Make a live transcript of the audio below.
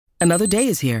Another day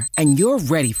is here, and you're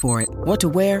ready for it. What to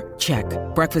wear? Check.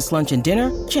 Breakfast, lunch, and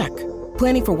dinner? Check.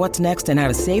 Planning for what's next and how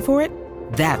to save for it?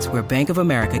 That's where Bank of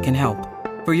America can help.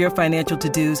 For your financial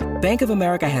to-dos, Bank of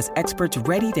America has experts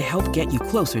ready to help get you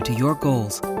closer to your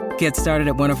goals. Get started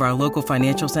at one of our local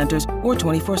financial centers or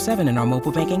 24/7 in our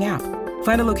mobile banking app.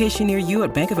 Find a location near you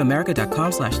at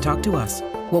bankofamerica.com/talktous.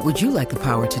 What would you like the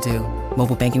power to do?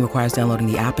 Mobile banking requires downloading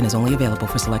the app and is only available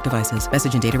for select devices.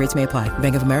 Message and data rates may apply.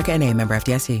 Bank of America N.A., member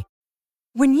FDIC.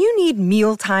 When you need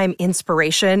mealtime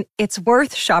inspiration, it's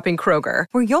worth shopping Kroger,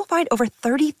 where you'll find over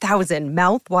 30,000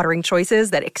 mouth-watering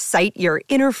choices that excite your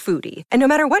inner foodie. And no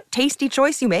matter what tasty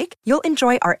choice you make, you'll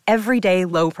enjoy our everyday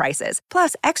low prices,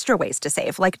 plus extra ways to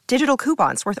save, like digital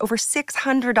coupons worth over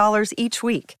 $600 each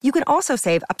week. You can also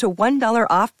save up to $1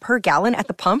 off per gallon at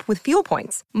the pump with fuel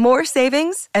points. More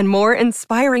savings and more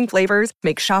inspiring flavors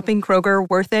make shopping Kroger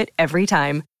worth it every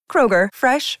time. Kroger,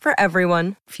 fresh for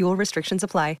everyone. Fuel restrictions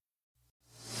apply.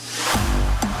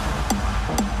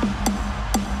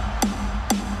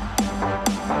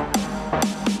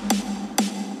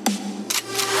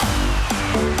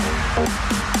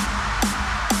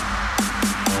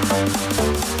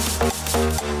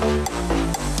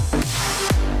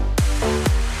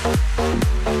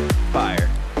 Fire.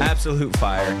 Absolute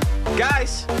fire.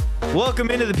 Guys, welcome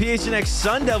into the PHNX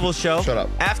Sun Devil Show. Shut up.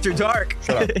 After dark.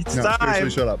 Shut up. It's no, time. Seriously,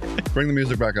 shut up. Bring the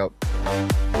music back up.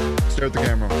 Stare at the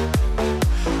camera.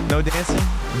 No dancing?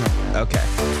 No. Okay.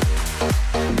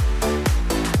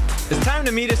 It's time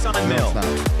to meet us on Mill. It's not.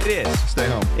 It is. Stay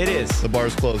home. It is. The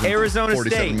bar's closing. Arizona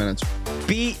 47 State minutes.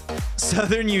 beat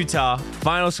Southern Utah.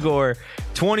 Final score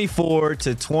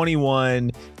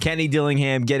 24-21. Kenny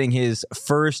Dillingham getting his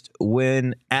first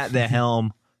win at the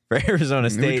helm for Arizona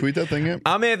Did we State. tweet that thing yet?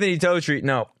 I'm Anthony Totri.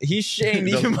 No, he's Shane.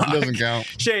 doesn't count.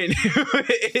 Shane,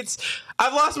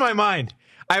 I've lost my mind.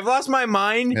 I've lost my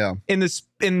mind in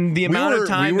the amount of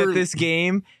time that this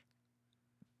game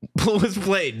was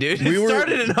played, dude. It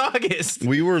started in August.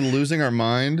 We were losing our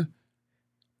mind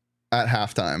at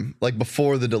halftime, like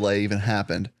before the delay even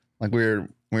happened. Like we were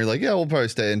like, yeah, we'll probably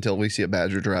stay until we see a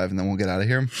Badger drive and then we'll get out of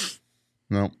here.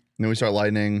 No. Then we start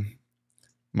lightning.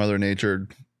 Mother Nature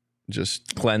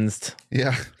just cleansed.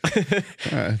 Yeah. All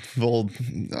right. Bold.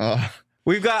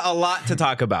 We've got a lot to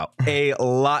talk about. Guys.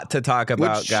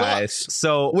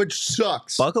 Sucks. Which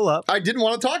sucks. Buckle up. I didn't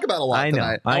want to talk about a lot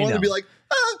tonight. I wanted to be like,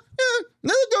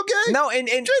 no, okay. No, and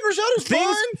Jade Rashado's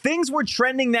fine. Things were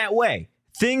trending that way.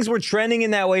 Things were trending in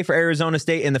that way for Arizona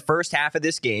State in the first half of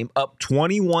this game, up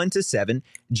 21-7.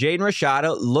 Jaden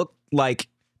Rashada looked like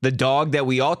the dog that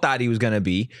we all thought he was going to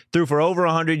be. Threw for over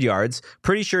 100 yards.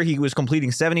 Pretty sure he was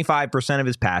completing 75% of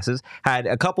his passes. Had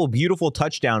a couple beautiful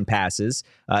touchdown passes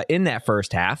in that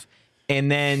first half.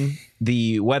 And then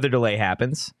the weather delay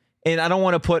happens. And I don't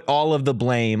want to put all of the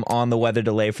blame on the weather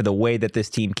delay for the way that this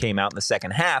team came out in the second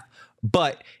half,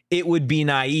 but it would be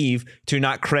naive to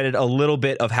not credit a little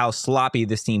bit of how sloppy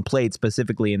this team played,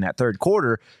 specifically in that third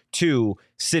quarter, to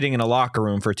sitting in a locker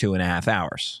room for 2.5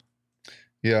 hours.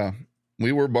 Yeah,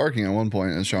 we were barking at one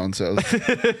point, as Sean says.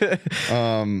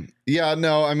 Yeah,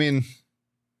 no, I mean,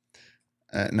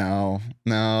 no.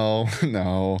 The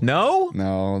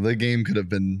game could have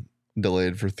been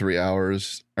delayed for 3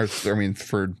 hours, or for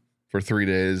 3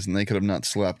 days, and they could have not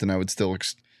slept, and I would still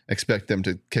expect them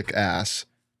to kick ass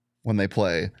when they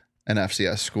play an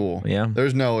FCS school. Yeah.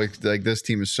 There's no, like, this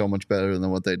team is so much better than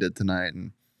what they did tonight.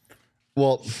 And,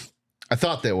 well, I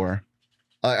thought they were.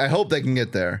 I hope they can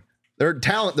get there. They're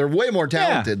way more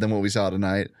talented than what we saw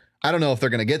tonight. I don't know if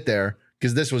they're going to get there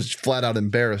because this was flat out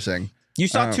embarrassing. You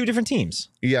saw two different teams.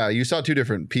 Yeah, you saw two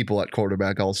different people at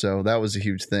quarterback also. That was a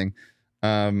huge thing.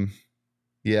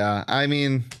 Yeah, I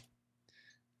mean,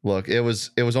 look, it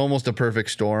was almost a perfect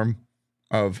storm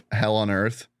of hell on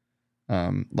earth.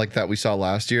 Like that we saw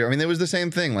last year. I mean, it was the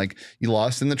same thing. Like, you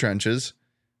lost in the trenches,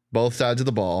 both sides of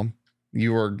the ball.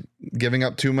 You were giving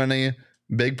up too many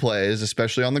big plays,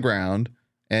 especially on the ground,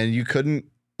 and you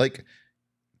couldn't, like,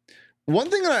 one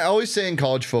thing that I always say in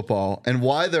college football, and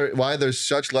why there's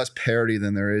such less parity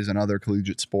than there is in other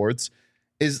collegiate sports,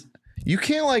 is you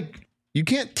can't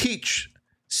teach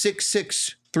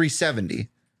 6'6", 370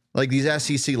 like these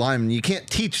SEC linemen. You can't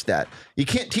teach that. You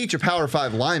can't teach a Power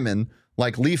 5 lineman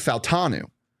like Lee Faltanu.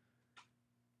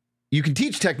 You can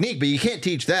teach technique, but you can't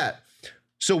teach that.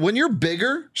 So when you're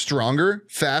bigger, stronger,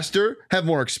 faster, have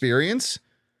more experience,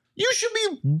 you should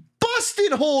be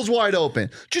busting holes wide open.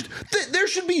 Just there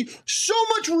should be so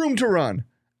much room to run.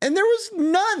 And there was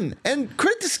none. And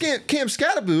credit to Cam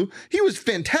Scattaboo, he was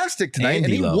fantastic tonight.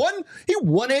 And he won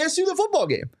ASU the football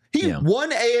game. He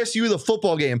won ASU the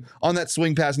football game on that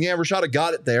swing pass. And yeah, Rashada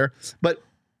got it there. But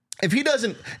if he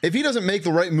doesn't make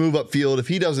the right move upfield, if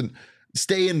he doesn't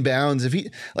stay in bounds,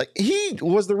 he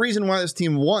was the reason why this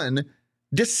team won,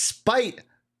 despite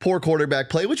poor quarterback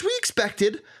play, which we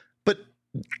expected, but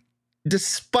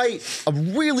despite a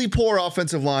really poor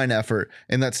offensive line effort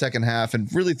in that second half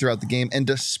and really throughout the game, and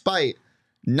despite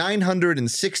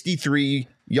 963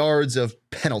 yards of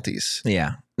penalties.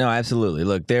 Yeah, no, absolutely.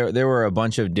 Look, there were a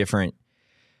bunch of different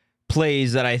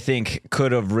plays that I think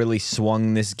could have really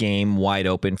swung this game wide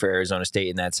open for Arizona State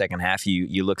in that second half.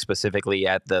 You look specifically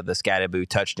at the Scatterboo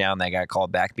touchdown that got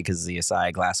called back because of the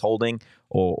Asai Glass holding,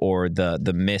 or the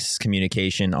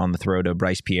miscommunication on the throw to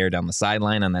Bryce Pierre down the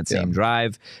sideline on that same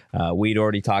drive. We'd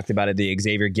already talked about it, the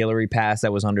Xavier Guillory pass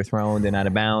that was underthrown and out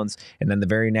of bounds. And then the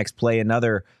very next play,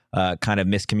 another kind of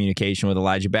miscommunication with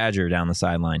Elijah Badger down the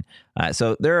sideline.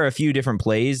 So there are a few different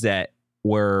plays that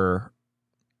were,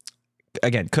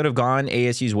 again, could have gone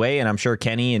ASU's way, and I'm sure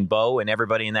Kenny and Bo and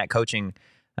everybody in that coaching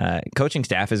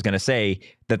staff is going to say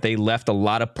that they left a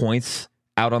lot of points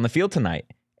out on the field tonight,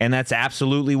 and that's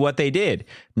absolutely what they did.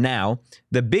 Now,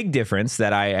 the big difference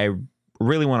that I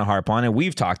really want to harp on, and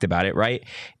we've talked about it, right,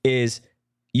 is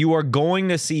you are going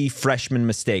to see freshman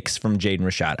mistakes from Jaden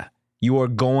Rashada. You are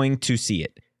going to see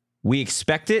it. We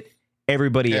expect it.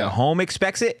 Everybody at home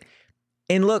expects it.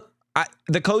 And look,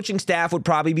 the coaching staff would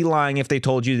probably be lying if they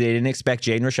told you they didn't expect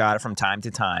Jaden Rashada from time to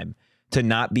time to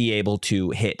not be able to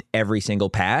hit every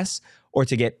single pass or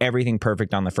to get everything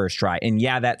perfect on the first try. And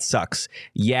yeah, that sucks.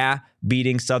 Yeah,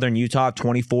 beating Southern Utah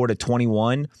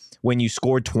 24-21 when you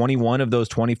scored 21 of those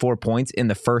 24 points in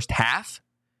the first half,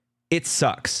 it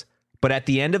sucks. But at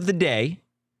the end of the day,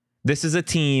 this is a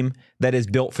team that is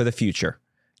built for the future.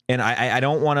 And I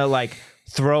don't want to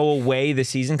throw away the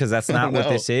season because that's not what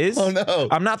this is. Oh, no.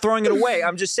 I'm not throwing it away.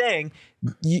 I'm just saying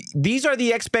these are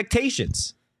the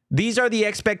expectations. These are the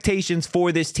expectations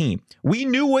for this team. We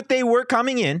knew what they were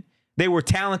coming in. They were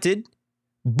talented,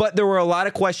 but there were a lot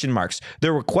of question marks.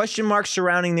 There were question marks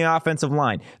surrounding the offensive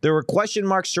line. There were question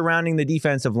marks surrounding the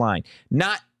defensive line.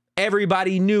 Not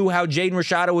everybody knew how Jaden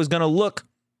Rashada was going to look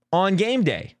on game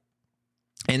day.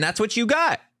 And that's what you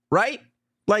got, right?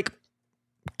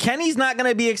 Kenny's not going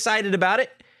to be excited about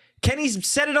it. Kenny's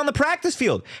said it on the practice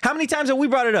field. How many times have we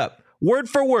brought it up? Word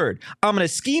for word. I'm going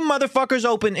to scheme motherfuckers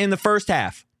open in the first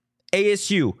half.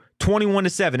 ASU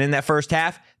 21-7 in that first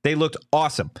half. They looked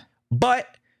awesome.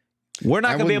 But we're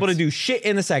not going to be able to do shit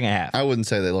in the second half. I wouldn't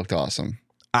say they looked awesome.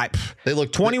 They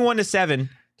looked 21-7.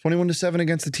 21-7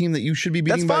 against the team that you should be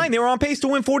beating. That's fine. They were on pace to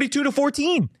win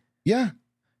 42-14. Yeah.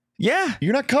 Yeah.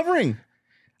 You're not covering.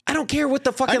 I don't care what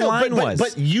the fucking line was.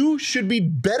 But you should be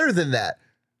better than that.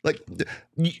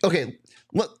 Okay,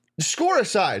 score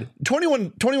aside,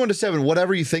 21-7,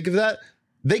 whatever you think of that,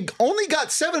 they only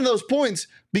got 7 of those points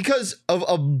because of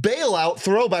a bailout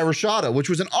throw by Rashada, which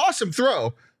was an awesome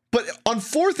throw. But on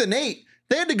 4th and 8,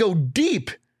 they had to go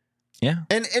deep. Yeah.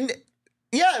 And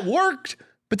yeah, it worked,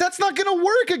 but that's not going to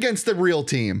work against the real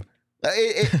team.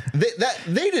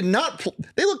 They did not.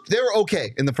 They were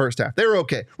okay in the first half. They were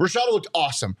okay. Rashada looked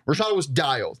awesome. Rashada was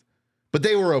dialed, but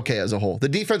they were okay as a whole. The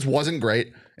defense wasn't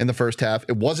great in the first half.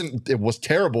 It was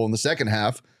terrible in the second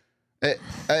half.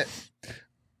 I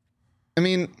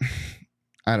mean,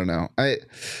 I don't know.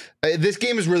 This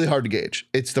game is really hard to gauge.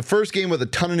 It's the first game with a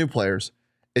ton of new players.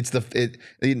 It's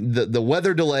the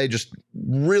weather delay just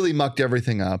really mucked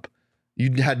everything up.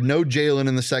 You had no Jalen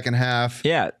in the second half.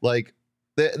 Yeah,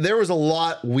 there was a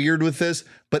lot weird with this,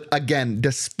 but again,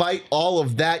 despite all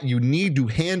of that, you need to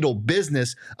handle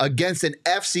business against an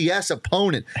FCS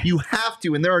opponent. You have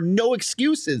to, and there are no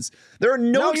excuses. There are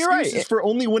no excuses for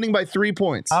only winning by 3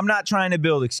 points. I'm not trying to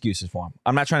build excuses for them.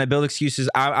 I'm not trying to build excuses.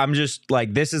 I'm just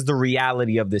this is the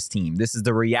reality of this team. This is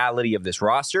the reality of this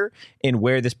roster and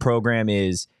where this program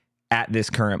is at this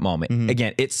current moment. Mm-hmm.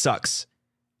 Again, it sucks.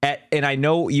 And I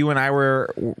know you and I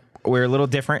were a little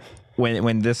different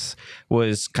when this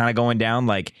was kind of going down.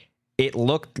 It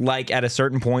looked like at a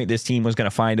certain point this team was going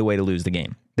to find a way to lose the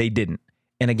game. They didn't.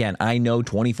 And again, I know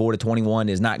 24-21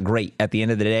 is not great at the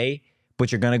end of the day,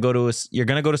 but you're going to go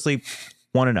to sleep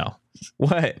 1-0.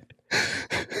 What?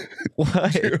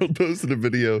 Gerald posted a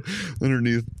video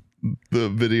underneath the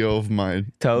video of my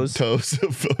toes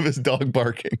of his dog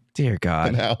barking. Dear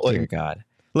God. Dear God.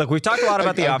 Look, we've talked a lot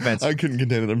about the offense. I couldn't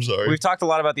contain it. I'm sorry. We've talked a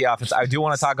lot about the offense. I do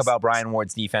want to talk about Brian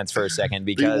Ward's defense for a second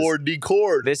because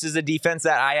this is a defense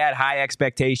that I had high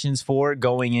expectations for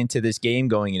going into this game,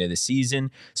 going into the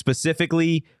season,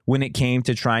 specifically when it came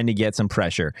to trying to get some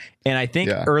pressure. And I think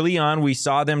early on we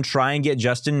saw them try and get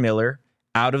Justin Miller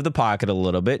out of the pocket a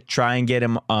little bit, try and get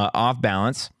him off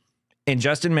balance. And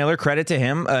Justin Miller, credit to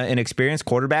him, an experienced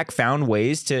quarterback, found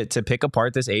ways to pick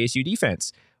apart this ASU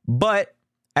defense. But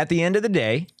at the end of the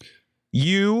day,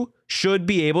 you should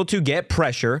be able to get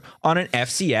pressure on an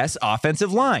FCS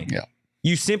offensive line. Yeah.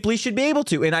 You simply should be able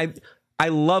to. And I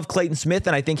love Clayton Smith,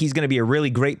 and I think he's going to be a really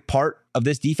great part of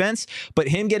this defense. But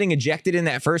him getting ejected in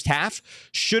that first half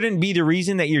shouldn't be the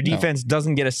reason that your defense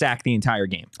doesn't get a sack the entire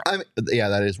game. Yeah,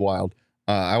 that is wild.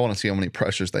 I want to see how many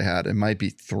pressures they had. It might be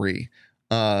 3.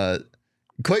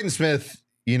 Clayton Smith,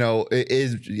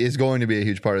 is going to be a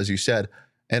huge part, as you said.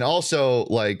 And also,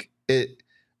 like,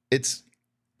 it's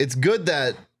good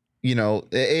that,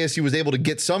 ASU was able to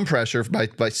get some pressure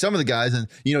by some of the guys, and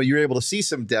you're able to see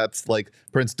some depth like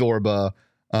Prince Dorba,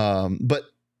 but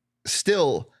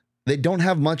still they don't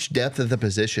have much depth at the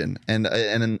position, and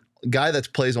a guy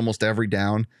that plays almost every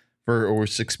down or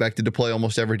was expected to play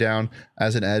almost every down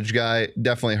as an edge guy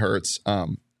definitely hurts.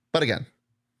 But again,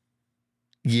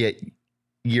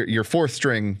 your fourth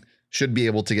string should be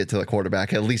able to get to the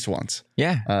quarterback at least once.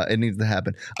 Yeah, it needs to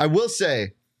happen. I will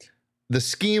say, the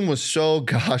scheme was so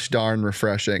gosh darn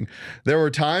refreshing. There were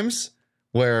times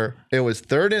where it was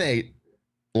 3rd and 8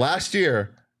 last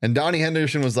year, and Donnie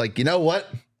Henderson was like, you know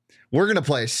what? We're going to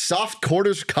play soft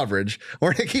quarters coverage.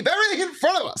 We're going to keep everything in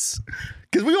front of us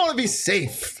because we want to be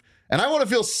safe. And I want to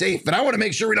feel safe, and I want to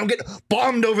make sure we don't get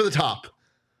bombed over the top.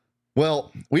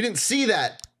 Well, we didn't see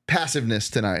that passiveness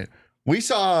tonight. We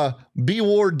saw B.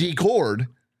 Ward D. Cord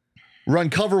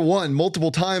run cover 1 multiple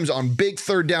times on big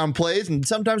 3rd down plays, and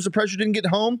sometimes the pressure didn't get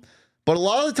home, but a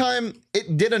lot of the time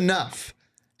it did enough,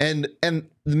 and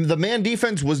the man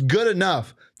defense was good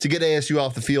enough to get ASU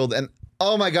off the field. And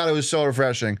oh my God, it was so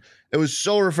refreshing. It was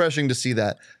so refreshing to see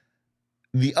that.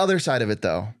 The other side of it,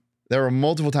 though, there were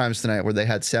multiple times tonight where they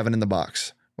had 7 in the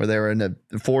box, where they were in a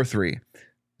 4-3,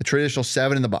 the traditional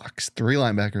 7 in the box, 3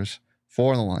 linebackers,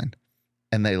 4 on the line,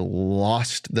 and they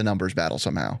lost the numbers battle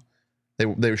somehow.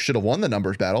 They should have won the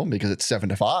numbers battle because it's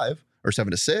 7-5 or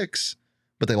 7-6,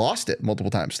 but they lost it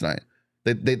multiple times tonight.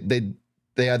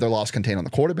 They either lost contain on the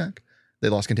quarterback, they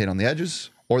lost contain on the edges,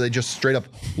 or they just straight up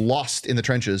lost in the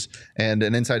trenches, and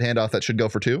an inside handoff that should go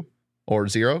for 2 or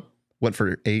 0 went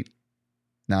for 8,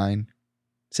 9,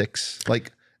 6.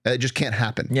 Like, it just can't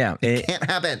happen. Yeah, it can't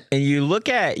happen. And you look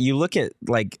at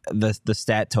like the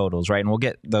stat totals, right? And we'll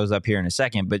get those up here in a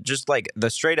second. But just like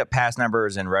the straight up pass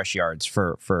numbers and rush yards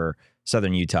for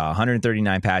Southern Utah,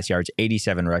 139 pass yards,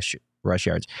 87 rush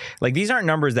yards. Like, these aren't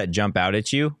numbers that jump out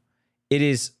at you. It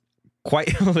is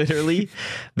quite literally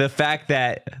the fact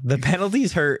that the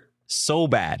penalties hurt so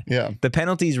bad. Yeah. The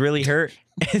penalties really hurt.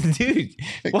 And dude,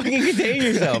 fucking contain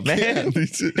yourself, man.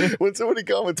 When somebody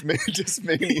comments Mantis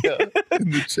Mania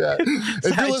in the chat,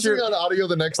 if you're listening on audio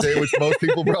the next day, which most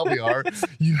people probably are,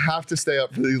 you have to stay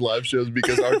up for these live shows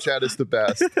because our chat is the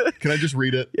best. Can I just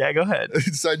read it? Yeah, go ahead.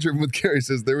 Side Driven with Gary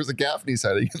says, there was a Gaffney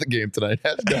sighting in the game tonight.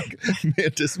 #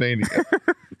 Mantis Mania.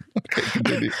 Okay,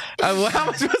 continue. Well, how am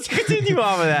I supposed to continue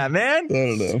off of that, man? I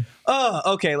don't know.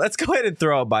 Oh, okay. Let's go ahead and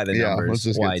throw it by the numbers. Let's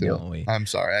just Why get to don't it. we? I'm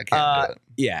sorry, I can't do it.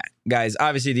 Yeah, guys.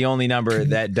 Obviously, the only number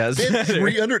that does matter.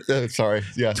 300. Sorry.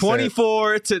 Yeah.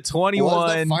 24-21. What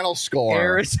was the final score?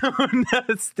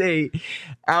 Arizona State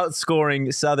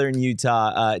outscoring Southern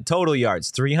Utah. Total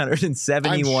yards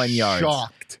 371 yards.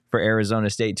 Shocked. For Arizona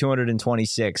State,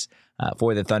 226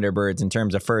 for the Thunderbirds. In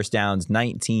terms of first downs,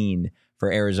 19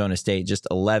 for Arizona State, just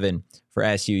 11 for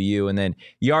SUU. And then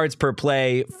yards per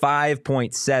play,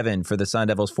 5.7 for the Sun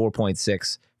Devils,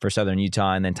 4.6 for Southern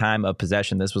Utah. And then time of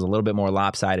possession, this was a little bit more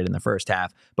lopsided in the first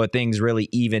half, but things really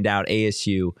evened out.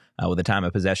 ASU with a time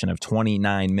of possession of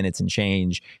 29 minutes and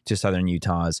change to Southern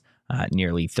Utah's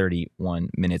nearly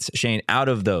 31 minutes. Shane, out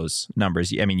of those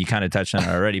numbers, I mean, you kind of touched on it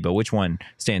already, but which one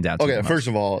stands out to you? Okay, first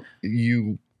of all,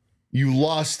 you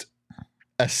lost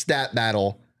a stat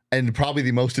battle, and probably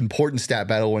the most important stat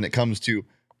battle when it comes to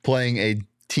playing a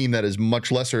team that is much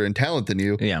lesser in talent than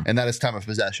you, and that is time of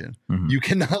possession. Mm-hmm. You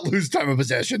cannot lose time of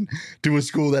possession to a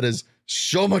school that is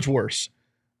so much worse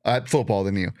at football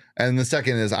than you. And the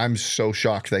second is, I'm so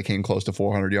shocked they came close to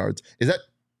 400 yards. Is that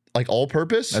like all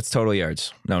purpose? That's total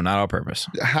yards. No, not all purpose.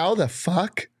 How the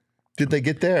fuck did they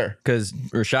get there? Because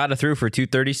Rashada threw for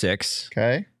 236.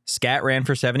 Okay. Scat ran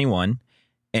for 71.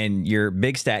 And your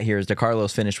big stat here is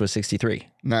DeCarlos finished with 63.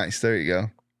 Nice. There you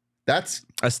go. That's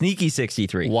a sneaky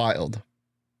 63. Wild.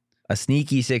 A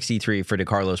sneaky 63 for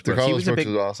DeCarlos Brooks. DeCarlos Brooks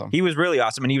was awesome. He was really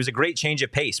awesome, and he was a great change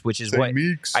of pace, which is what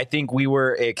I think we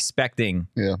were expecting.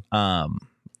 Yeah.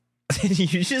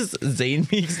 You just Zane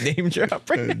Meeks name drop.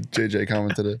 JJ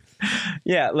commented it.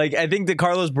 Yeah, like I think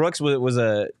DeCarlos Brooks was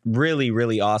a really,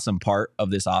 really awesome part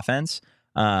of this offense,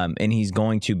 and he's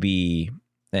going to be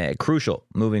crucial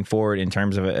moving forward in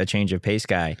terms of a change of pace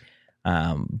guy.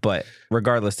 But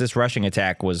regardless, this rushing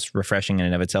attack was refreshing in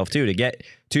and of itself too, to get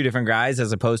two different guys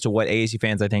as opposed to what ASU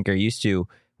fans I think are used to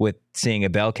with seeing a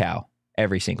bell cow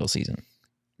every single season.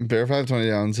 Bear 520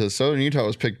 down says Southern Utah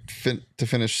was picked to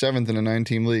finish 7th in a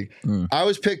 9-team league. I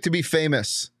was picked to be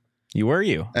famous. Were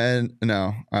you? And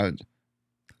no, I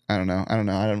don't know. I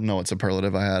don't know what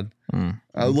superlative I had.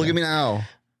 Look at me now.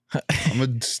 I'm a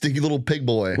stinky little pig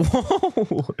boy.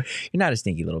 Whoa. You're not a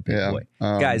stinky little pig boy.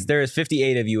 Guys, there is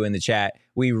 58 of you in the chat.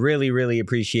 We really, really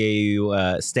appreciate you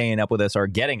staying up with us or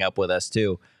getting up with us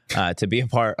too, to be a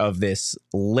part of this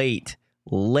late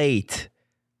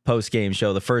post-game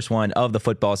show, the first one of the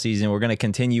football season. We're going to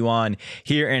continue on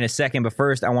here in a second, but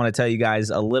first I want to tell you guys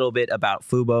a little bit about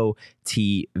Fubo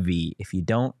TV. If you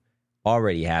don't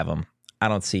already have them, I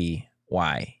don't see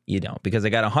why you don't, because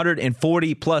they got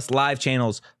 140 plus live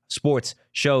channels, sports,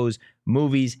 shows,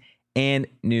 movies, and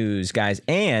news, guys.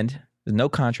 And there's no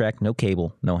contract, no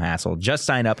cable, no hassle. Just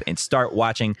sign up and start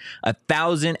watching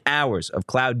 1,000 hours of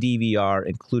cloud DVR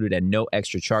included at no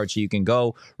extra charge. So you can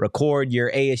go record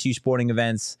your ASU sporting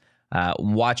events,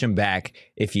 watch them back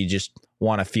if you just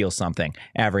want to feel something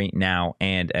every now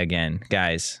and again.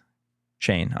 Guys,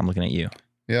 Shane, I'm looking at you.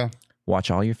 Yeah. Watch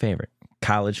all your favorite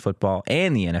college football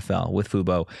and the NFL with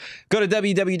Fubo. Go to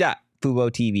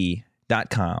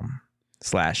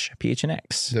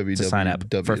www.fubotv.com/PHNX to sign up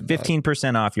for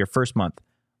 15% off your first month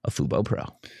of Fubo Pro.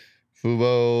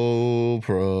 Fubo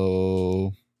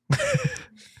Pro.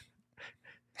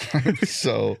 I'm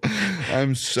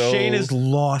so Shane has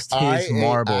lost his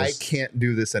marbles. I can't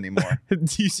do this anymore.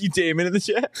 Do you see Damon in the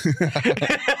chat?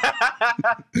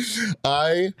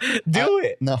 Do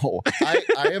it. No.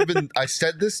 I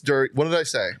said this during, what did I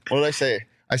say?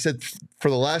 I said for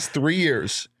the last 3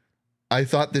 years, I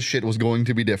thought this shit was going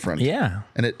to be different. Yeah.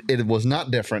 And it was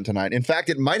not different tonight. In fact,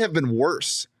 it might have been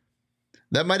worse.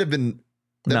 That might have been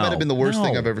the worst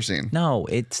thing I've ever seen. No,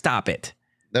 stop it.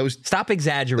 Stop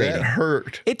exaggerating. That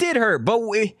hurt. It did hurt, but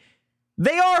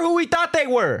they are who we thought they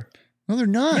were. No, they're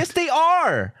not. Yes, they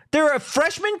are. They're a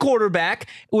freshman quarterback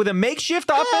with a makeshift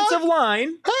offensive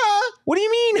line. What do you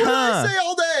mean, What did I say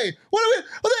all day?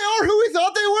 They are who we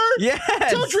thought they were? Yes.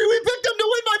 Totri, we picked them to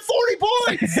win by 40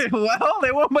 points. Well,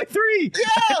 they won by 3.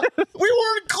 Yeah, we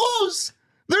weren't close.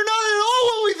 They're not at all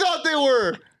what we thought they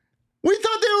were. We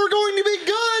thought they were going to be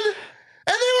good,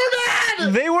 and they were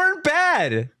bad. They weren't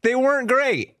bad. They weren't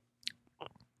great.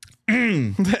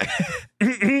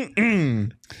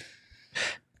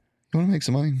 You want to make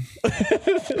some money?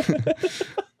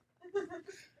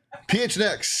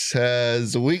 PHNX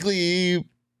has a weekly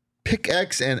Pick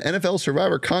X and NFL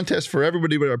Survivor contest for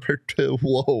everybody to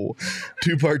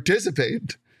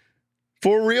participate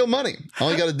for real money.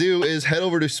 All you got to do is head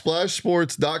over to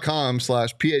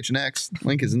splashsports.com/PHNX.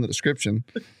 Link is in the description.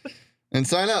 And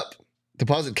sign up.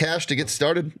 Deposit cash to get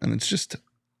started. And it's just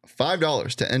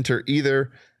 $5 to enter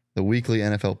either the weekly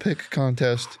NFL Pick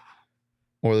contest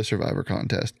or the Survivor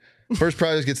contest. First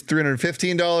prize gets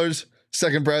 $315.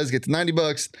 Second prize gets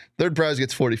 $90. Third prize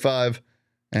gets $45.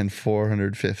 And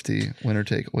 $450 winner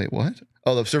take. Wait, what?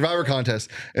 Oh, the Survivor contest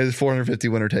is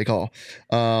 $450 winner take all.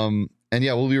 And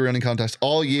yeah, we'll be running contests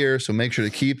all year. So make sure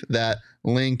to keep that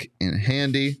link in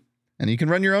handy. And you can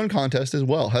run your own contest as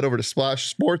well. Head over to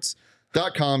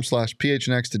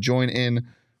splashsports.com/PHNX to join in.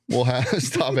 We'll have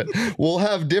stop it. We'll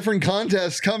have different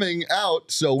contests coming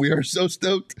out. So we are so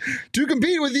stoked to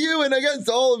compete with you and against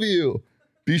all of you.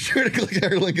 Be sure to click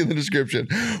our link in the description.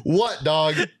 What,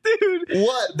 dog? Dude.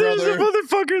 What, brother? There's a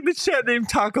motherfucker in the chat named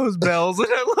Tacos Bells, and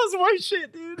I lost my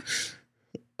shit, dude.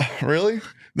 Really?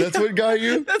 That's what got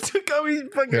you? That's what got me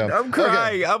fucking... Yeah. I'm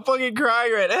crying. Okay. I'm fucking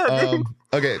crying right now, dude.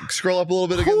 Okay, scroll up a little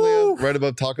bit again, Leah. Right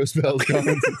above Tacos Bells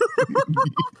comments.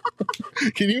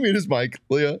 Can you mute his mic,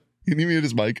 Leah? Can you mute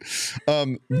his mic?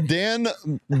 Dan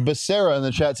Becerra in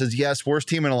the chat says, yes, worst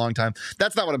team in a long time.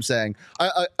 That's not what I'm saying.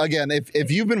 Again,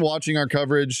 if you've been watching our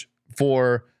coverage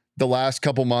for the last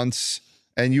couple months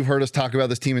and you've heard us talk about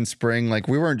this team in spring, like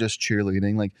we weren't just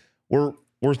cheerleading. Like we're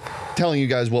telling you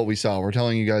guys what we saw. We're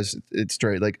telling you guys it's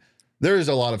straight. Like there is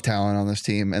a lot of talent on this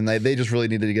team and they just really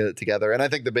needed to get it together. And I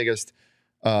think the biggest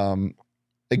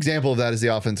example of that is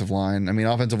the offensive line. I mean,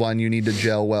 offensive line, you need to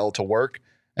gel well to work.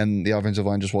 And the offensive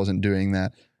line just wasn't doing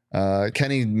that.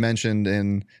 Kenny mentioned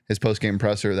in his post-game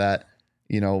presser that,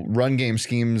 run game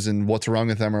schemes and what's wrong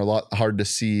with them are a lot hard to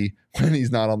see when he's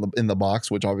not in the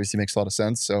box, which obviously makes a lot of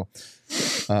sense. So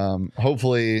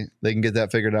hopefully they can get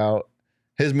that figured out.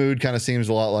 His mood kind of seems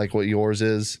a lot like what yours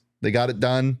is. They got it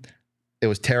done. It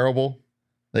was terrible.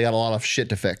 They got a lot of shit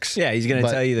to fix. Yeah, he's going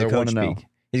to tell you the coach speak.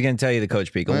 He's going to tell you the coach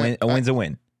speak. A win's a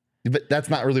win. But that's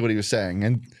not really what he was saying.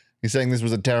 And he's saying this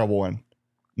was a terrible win.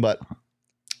 But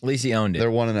At least he owned it. They're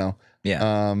 1-0.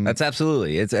 Yeah, that's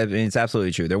absolutely. It's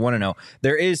absolutely true. They're 1-0.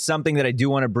 There is something that I do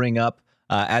want to bring up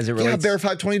as it relates Bear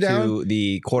 520 down to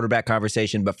the quarterback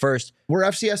conversation. But first, we're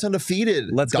FCS undefeated.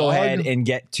 Let's go ahead and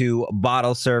get to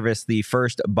bottle service, the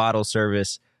first bottle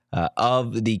service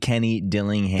of the Kenny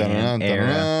Dillingham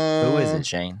era. Who is it,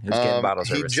 Shane? Who's getting bottle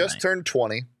service? He just turned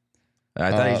 20.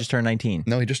 I thought he just turned 19.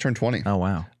 No, he just turned 20. Oh,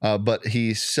 wow. But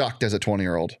he sucked as a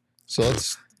 20-year-old. So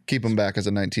let's keep him back as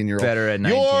a 19-year-old. Better at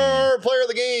 19. Your player of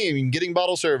the game getting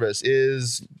bottle service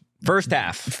is first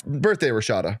half. Birthday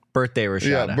Rashada. Birthday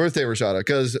Rashada. Yeah, birthday Rashada.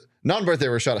 Because non-birthday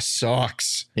Rashada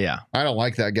sucks. Yeah. I don't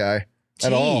like that guy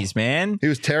at all. Jeez, man. He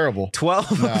was terrible.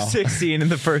 12 of 16 in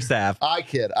the first half. I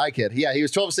kid. Yeah, he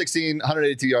was 12 of 16,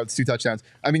 182 yards, 2 touchdowns.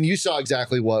 I mean, you saw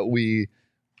exactly what we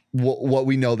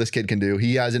know this kid can do.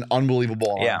 He has an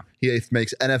unbelievable arm. Yeah. He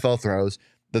makes NFL throws.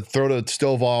 The throw to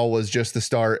Stovall was just the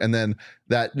start, and then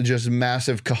that just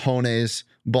massive cojones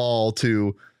ball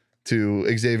to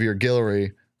Xavier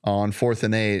Guillory on 4th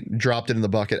and 8, dropped it in the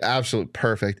bucket. Absolute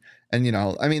perfect. And,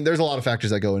 I mean, there's a lot of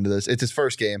factors that go into this. It's his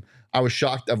first game. I was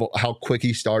shocked of how quick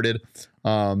he started.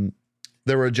 There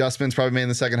were adjustments probably made in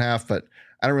the second half, but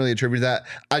I don't really attribute that.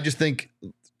 I just think,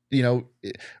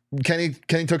 Kenny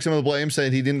took some of the blame,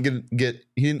 saying he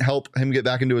didn't help him get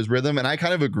back into his rhythm. And I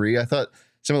kind of agree. I thought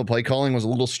some of the play calling was a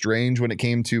little strange when it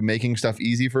came to making stuff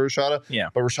easy for Rashada. Yeah.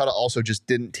 But Rashada also just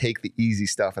didn't take the easy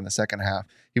stuff in the second half.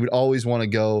 He would always want to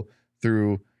go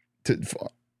through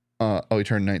he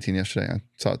turned 19 yesterday. I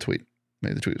saw a tweet.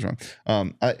 Maybe the tweet was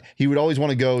wrong. He would always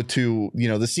want to go to,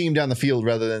 the seam down the field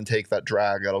rather than take that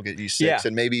drag that'll get you 6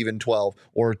 and maybe even 12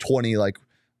 or 20 like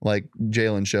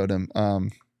Jalen showed him.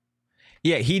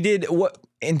 Yeah, he did what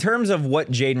in terms of what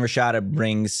Jaden Rashada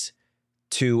brings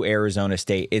to Arizona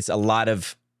State. It's a lot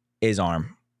of his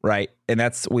arm, right? And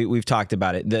that's we've talked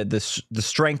about it. The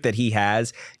strength that he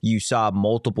has, you saw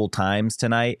multiple times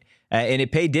tonight, and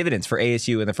it paid dividends for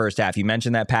ASU in the first half. You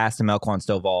mentioned that pass to Melquan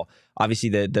Stovall. Obviously,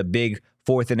 the big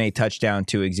 4th and 8 touchdown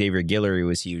to Xavier Guillory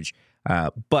was huge.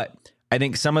 But I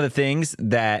think some of the things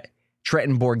that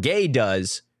Trenton Bourguet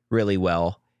does really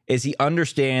well is he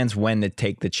understands when to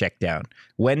take the check down,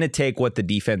 when to take what the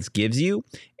defense gives you.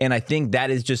 And I think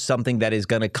that is just something that is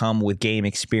going to come with game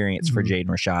experience for Jaden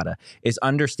Rashada, is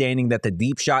understanding that the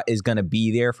deep shot is going to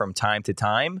be there from time to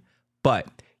time, but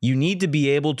you need to be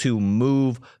able to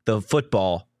move the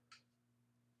football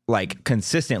like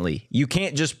consistently. You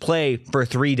can't just play for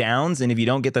 3 downs, and if you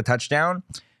don't get the touchdown,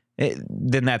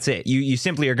 then that's it. You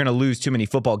simply are going to lose too many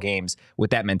football games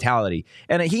with that mentality.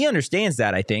 And he understands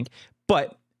that, I think.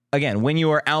 But again, when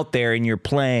you are out there and you're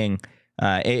playing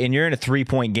and you're in a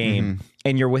 3-point game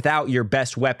and you're without your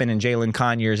best weapon in Jalen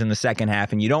Conyers in the second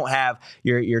half, and you don't have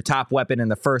your top weapon in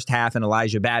the first half in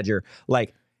Elijah Badger,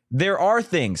 like there are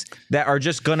things that are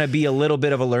just going to be a little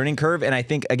bit of a learning curve. And I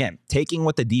think, again, taking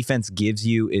what the defense gives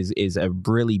you is a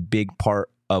really big part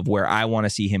of where I want to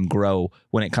see him grow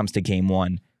when it comes to game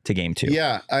 1 to game 2.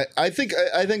 Yeah, I think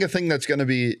a thing that's going to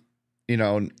be,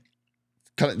 that's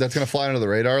going to fly under the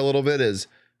radar a little bit is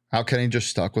how Kenny just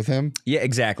stuck with him. Yeah,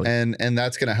 exactly. And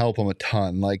that's going to help him a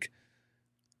ton. Like,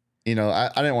 I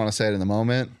didn't want to say it in the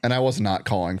moment, and I was not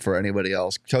calling for anybody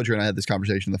else. Coach and I had this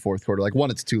conversation in the fourth quarter. Like, one,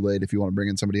 it's too late if you want to bring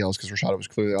in somebody else because Rashada was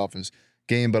clearly off his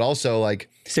game. But also, like,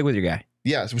 stick with your guy.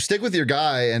 Yeah, so stick with your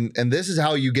guy, and this is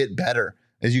how you get better.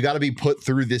 Is you got to be put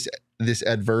through this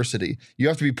adversity. You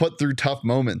have to be put through tough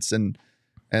moments, and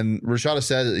Rashada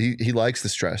said he likes the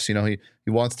stress. He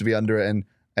wants to be under it,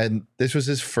 and this was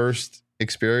his first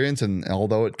experience, and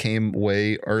although it came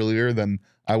way earlier than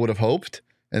I would have hoped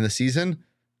in the season,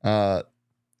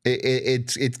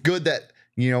 it's good that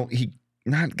he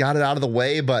not got it out of the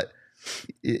way, but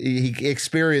he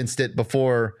experienced it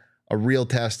before a real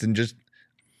test, and just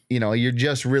you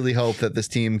just really hope that this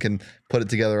team can put it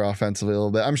together offensively a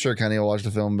little bit. I'm sure Kenny will watch the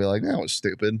film and be like, "That was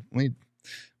stupid. We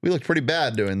looked pretty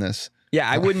bad doing this." Yeah,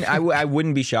 I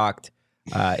wouldn't be shocked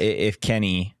if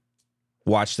Kenny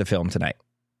watched the film tonight.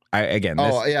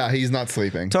 He's not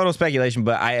sleeping. Total speculation,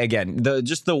 but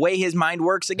just the way his mind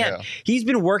works. Again, he's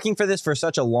been working for this for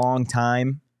such a long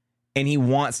time, and he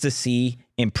wants to see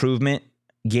improvement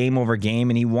game over game,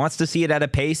 and he wants to see it at a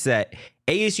pace that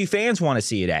ASU fans want to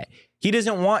see it at. He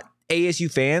doesn't want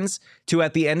ASU fans to,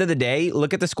 at the end of the day,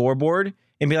 look at the scoreboard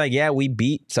and be like, "Yeah, we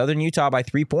beat Southern Utah by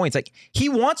 3 points." Like, he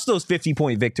wants those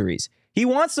 50-point victories. He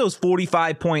wants those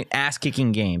 45-point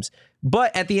ass-kicking games.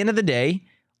 But at the end of the day,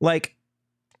 like,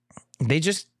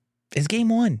 it's game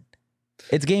 1.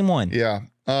 It's game 1. Yeah.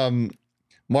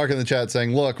 Mark in the chat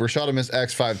saying, "Look, Rashada missed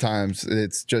X 5 times.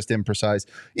 It's just imprecise."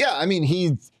 Yeah, I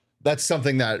mean, that's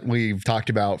something that we've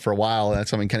talked about for a while. And that's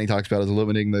something Kenny talks about, is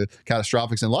limiting the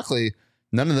catastrophics. And luckily,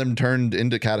 none of them turned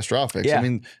into catastrophic. Yeah. I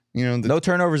mean, no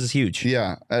turnovers is huge.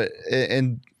 Yeah.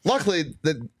 And luckily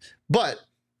but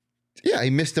yeah, he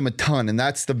missed him a ton. And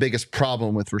that's the biggest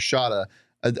problem with Rashada,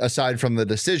 aside from the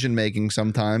decision making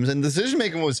sometimes. And the decision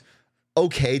making was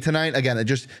okay tonight. Again,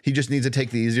 he just needs to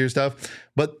take the easier stuff.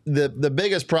 But the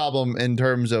biggest problem in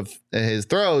terms of his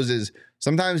throws is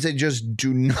sometimes they just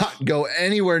do not go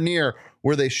anywhere near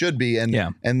where they should be. And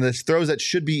the throws that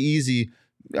should be easy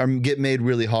get made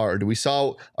really hard. We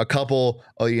saw a couple,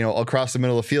 across the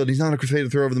middle of the field. He's not afraid to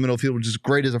throw over the middle of the field, which is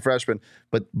great as a freshman.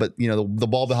 But the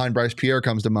ball behind Bryce Pierre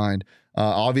comes to mind.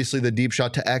 Obviously, the deep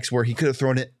shot to X where he could have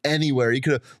thrown it anywhere. He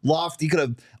could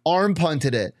have arm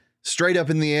punted it straight up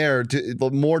in the air to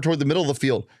more toward the middle of the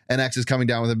field, and X is coming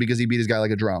down with it because he beat his guy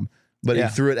like a drum. But he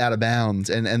threw it out of bounds,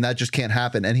 and that just can't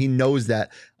happen. And he knows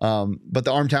that. But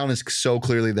the arm talent is so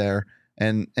clearly there.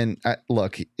 And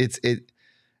look,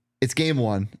 it's game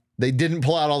one. They didn't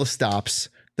pull out all the stops.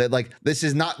 That this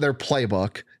is not their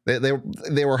playbook.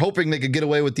 They were hoping they could get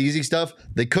away with the easy stuff.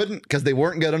 They couldn't because they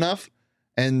weren't good enough.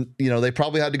 And they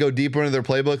probably had to go deeper into their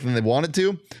playbook than they wanted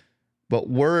to. But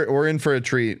we're in for a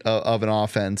treat of an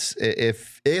offense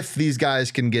if these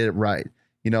guys can get it right.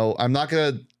 I'm not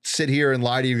gonna sit here and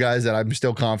lie to you guys that I'm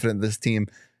still confident this team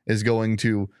is going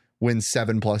to win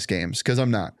 7+ games, because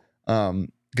I'm not.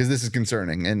 Because this is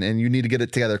concerning and you need to get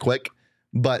it together quick.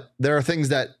 But there are things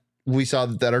that we saw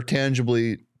that are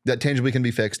tangibly can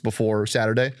be fixed before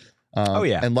Saturday.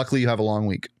 And luckily you have a long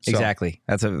week. So. Exactly.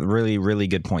 That's a really, really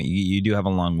good point. You do have a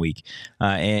long week.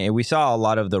 And we saw a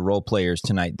lot of the role players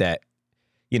tonight that,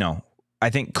 I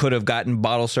think could have gotten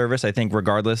bottle service. I think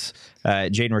regardless,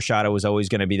 Jaden Rashada was always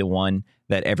going to be the one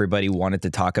that everybody wanted to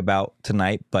talk about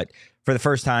tonight. But for the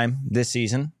first time this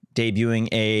season, debuting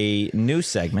a new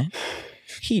segment,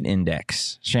 Heat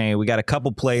Index. Shane, we got a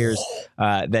couple players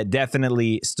that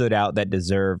definitely stood out that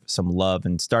deserve some love.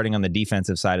 And starting on the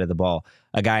defensive side of the ball,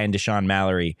 a guy in Deshaun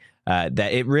Mallory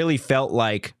that it really felt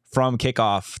like from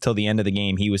kickoff till the end of the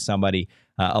game, he was somebody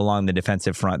along the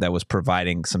defensive front that was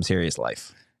providing some serious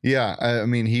life. Yeah, I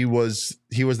mean, he was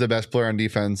the best player on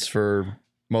defense for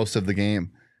most of the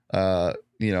game.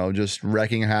 Just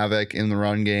wrecking havoc in the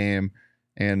run game.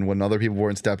 And when other people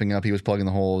weren't stepping up, he was plugging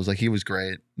the holes. He was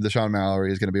great. Deshaun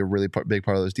Mallory is going to be a really big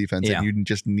part of this defense. Yeah. And you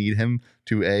just need him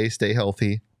to stay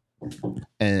healthy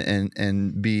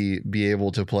and be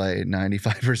able to play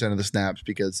 95% of the snaps,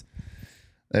 because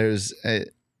with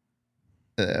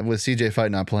CJ Fight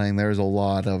not playing, there's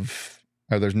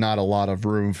not a lot of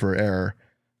room for error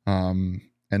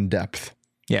and depth.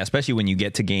 Yeah, especially when you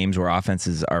get to games where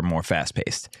offenses are more fast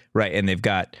paced, right? And they've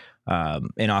got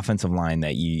an offensive line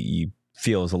that you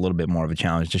feel is a little bit more of a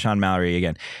challenge. Deshaun Mallory,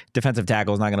 again, defensive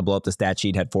tackle, is not going to blow up the stat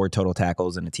sheet, had 4 total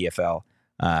tackles in the TFL.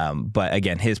 But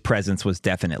again, his presence was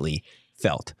definitely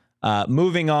felt.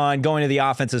 Moving on, going to the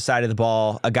offensive side of the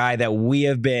ball, a guy that we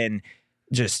have been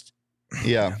just...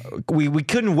 Yeah, we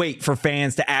couldn't wait for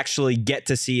fans to actually get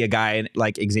to see a guy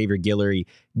like Xavier Guillory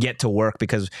get to work,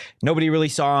 because nobody really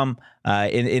saw him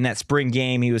in that spring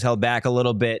game. He was held back a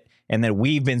little bit, and then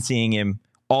we've been seeing him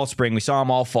all spring. We saw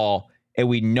him all fall, and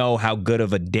we know how good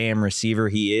of a damn receiver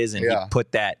he is, and he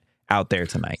put that out there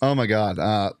tonight. Oh my God,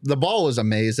 the ball was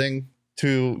amazing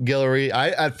to Guillory.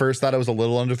 I at first thought it was a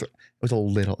little underthrown. It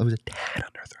was a tad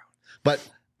underthrown, but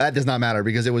that does not matter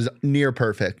because it was near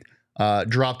perfect.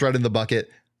 Dropped right in the bucket.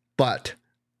 But,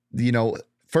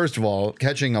 first of all,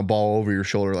 catching a ball over your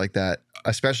shoulder like that,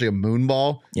 especially a moon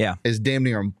ball, is damn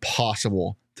near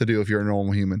impossible to do if you're a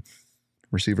normal human.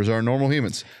 Receivers are normal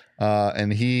humans.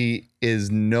 And he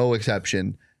is no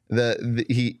exception.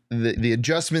 The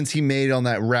adjustments he made on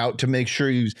that route to make sure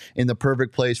he was in the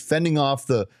perfect place, fending off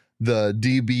the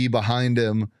DB behind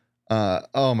him.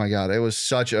 Oh my God, it was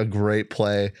such a great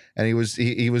play. And he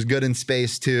was good in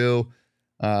space too.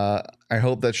 I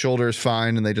hope that shoulder is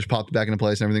fine and they just popped back into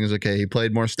place and everything is okay. He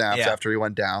played more snaps after he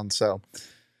went down. So,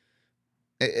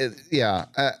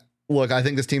 look, I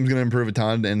think this team's going to improve a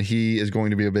ton and he is going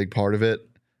to be a big part of it.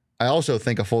 I also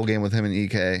think a full game with him and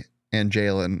EK and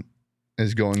Jalen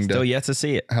is going still yet to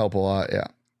see it help a lot. Yeah.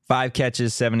 5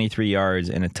 catches, 73 yards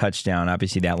and a touchdown.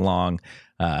 Obviously that long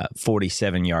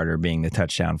 47-yarder being the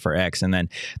touchdown for X. And then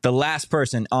the last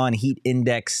person on Heat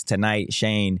Index tonight,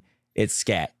 Shane, it's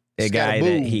Scat. A guy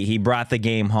that he brought the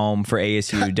game home for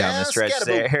ASU down the stretch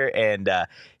there, and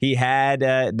he had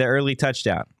the early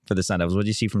touchdown for the Sun Devils. What did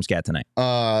you see from Scat tonight?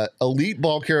 Elite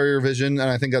ball carrier vision, and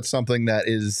I think that's something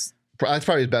that's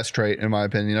probably his best trait in my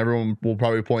opinion. Everyone will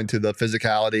probably point to the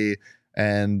physicality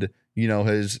and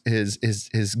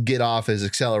his get off, his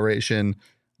acceleration,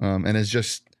 and his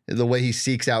just the way he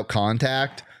seeks out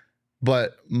contact.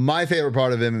 But my favorite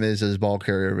part of him is his ball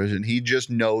carrier vision. He just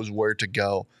knows where to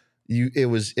go. It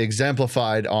was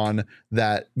exemplified on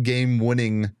that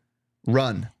game-winning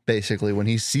run, basically, when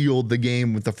he sealed the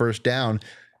game with the first down.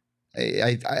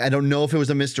 I don't know if it was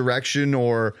a misdirection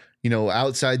or,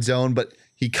 outside zone, but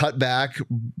he cut back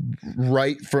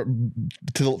right from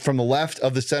the left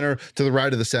of the center to the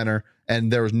right of the center,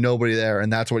 and there was nobody there,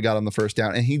 and that's what got him the first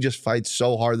down. And he just fights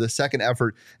so hard. The second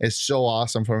effort is so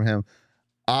awesome from him.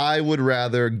 I would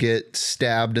rather get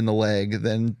stabbed in the leg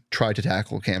than try to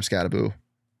tackle Cam Scattaboo.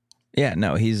 Yeah,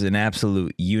 no, he's an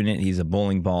absolute unit. He's a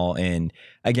bowling ball. And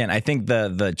again, I think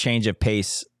the change of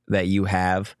pace that you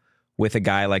have with a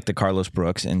guy like the Carlos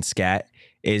Brooks and Scat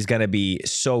is going to be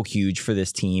so huge for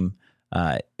this team,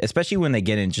 especially when they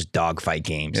get in just dogfight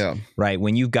games, right?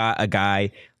 When you've got a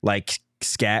guy like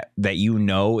Scat that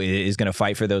is going to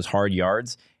fight for those hard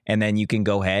yards, and then you can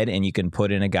go ahead and you can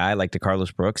put in a guy like the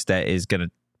Carlos Brooks that is going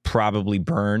to probably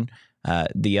burn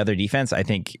the other defense. I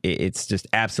think it's just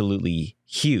absolutely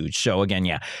huge. So again,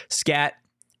 Scat,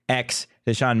 X,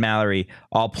 Deshaun Mallory,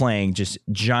 all playing just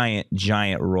giant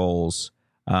roles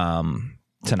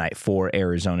tonight for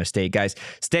Arizona State. Guys,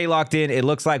 stay locked in. It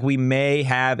looks like we may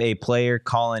have a player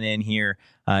calling in here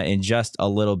in just a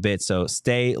little bit, so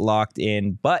stay locked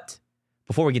in. But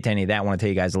before we get to any of that, I want to tell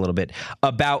you guys a little bit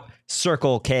about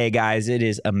Circle K, guys. It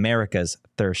is America's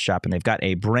thirst shop, and they've got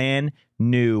a brand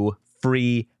new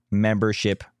free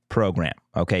membership program.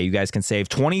 Okay, you guys can save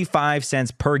 25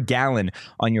 cents per gallon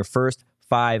on your first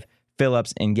 5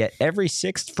 fill-ups and get every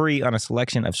 6th free on a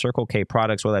selection of Circle K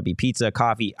products, whether that be pizza,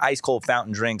 coffee, ice cold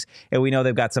fountain drinks. And we know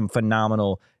they've got some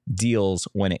phenomenal deals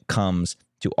when it comes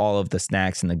to all of the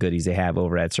snacks and the goodies they have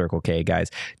over at Circle K, guys.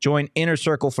 Join Inner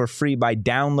Circle for free by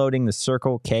downloading the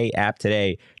Circle K app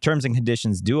today. Terms and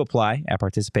conditions do apply at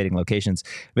participating locations.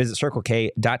 Visit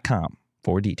CircleK.com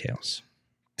for details.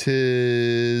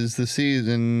 'Tis the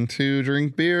season to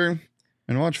drink beer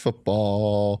and watch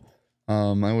football.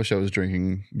 I wish I was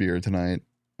drinking beer tonight.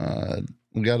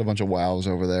 We got a bunch of wows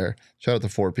over there. Shout out to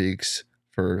Four Peaks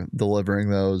for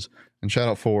delivering those. And shout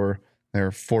out for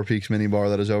their Four Peaks mini bar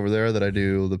that is over there that I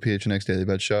do the PHNX Daily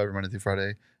Bet Show every Monday through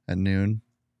Friday at noon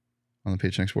on the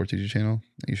PHNX Sports YouTube channel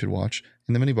that you should watch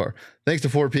in the mini bar. Thanks to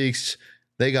Four Peaks.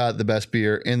 They got the best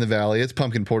beer in the valley. It's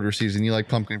pumpkin porter season. You like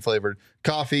pumpkin flavored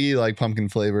coffee, you like pumpkin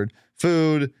flavored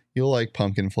food, you'll like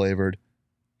pumpkin flavored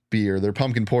beer. Their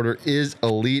pumpkin porter is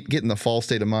elite. Get in the fall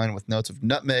state of mind with notes of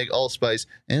nutmeg, allspice,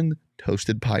 and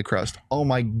toasted pie crust. Oh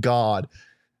my God.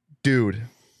 Dude.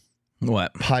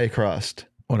 What? Pie crust.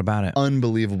 What about it?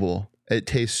 Unbelievable. It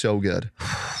tastes so good.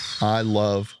 I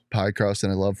love pie crust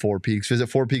and I love Four Peaks. Visit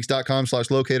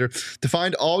fourpeaks.com/locator to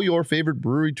find all your favorite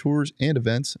brewery tours and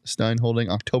events. Stein holding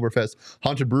Oktoberfest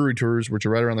Haunted Brewery Tours, which are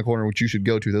right around the corner, which you should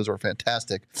go to. Those are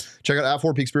fantastic. Check out at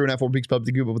Four Peaks Brew and at Four Peaks Pub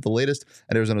to keep up with the latest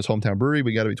at Arizona's hometown brewery.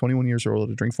 We got to be 21 years or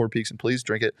older to drink Four Peaks, and please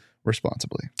drink it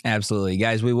responsibly. Absolutely.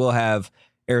 Guys, we will have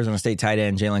Arizona State tight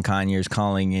end Jalen Conyers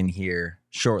calling in here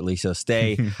shortly, so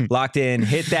stay locked in.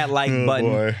 Hit that like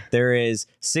button. Boy. There is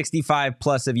 65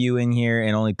 plus of you in here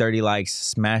and only 30 likes.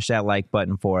 Smash that like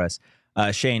button for us.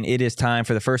 Shane, it is time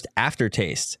for the first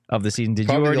aftertaste of the season. Did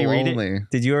you already read it?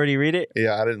 Did you already read it?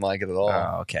 Yeah, I didn't like it at all.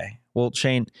 Oh, okay. Well,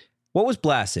 Shane, what was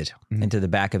blasted into the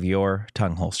back of your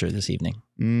tongue holster this evening?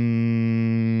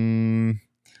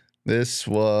 This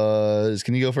was...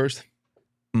 Can you go first?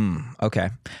 Okay.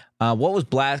 What was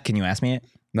blast? Can you ask me it?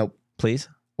 Nope. Please?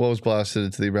 What was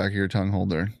blasted to the back of your tongue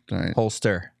holder tonight?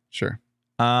 Holster. Sure.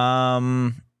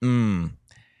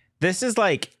 This is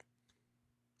like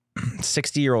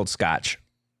 60-year-old scotch.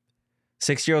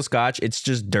 60-year-old scotch. It's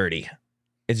just dirty.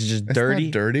 It's just dirty.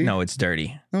 Not dirty? No, it's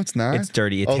dirty. No, it's not. It's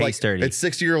dirty. It tastes dirty. It's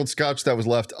 60-year-old scotch that was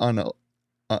left open.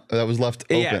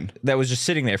 Yeah, that was just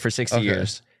sitting there for 60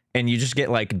 years. And you just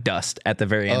get like dust at the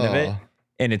very end of it.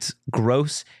 And it's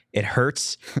gross. It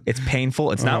hurts. It's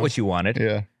painful. It's not what you wanted.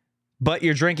 Yeah. But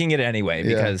you're drinking it anyway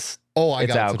because I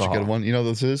it's got alcohol. such a good one. You know what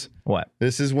this is? What?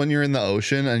 This is when you're in the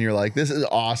ocean and you're like, this is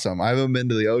awesome. I haven't been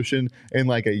to the ocean in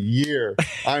like a year.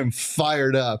 I'm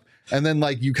fired up. And then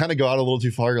like you kind of go out a little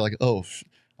too far. You're like, oh,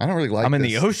 I don't really like I'm this. in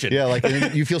the ocean. Yeah, like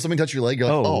and you feel something touch your leg. You're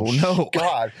like, oh no,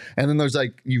 God. And then there's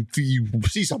like, you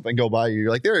see something go by you.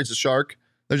 You're like, there is a shark.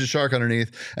 There's a shark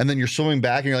underneath. And then you're swimming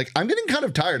back and you're like, I'm getting kind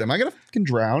of tired. Am I going to fucking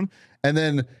drown? And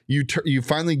then you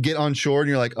finally get on shore and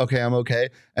you're like, okay, I'm okay.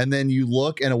 And then you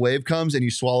look and a wave comes and you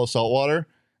swallow salt water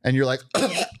and you're like,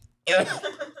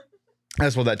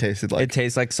 that's what that tasted like. It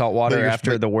tastes like salt water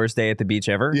after the worst day at the beach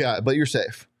ever. Yeah, but you're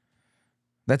safe.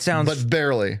 That sounds... But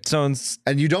barely. Sounds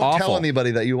And you don't awful. tell anybody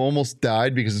that you almost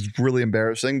died because it's really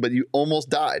embarrassing, but you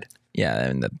almost died. Yeah,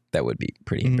 and that would be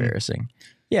pretty embarrassing.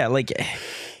 Yeah, like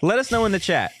let us know in the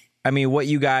chat. I mean, what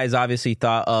you guys obviously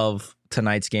thought of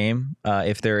tonight's game.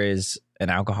 If there is an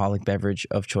alcoholic beverage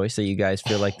of choice that you guys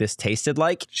feel like this tasted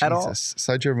like at all.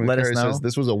 Sideshow Let us McCary know. says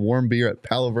this was a warm beer at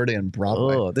Palo Verde and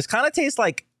Broadway. Oh, this kind of tastes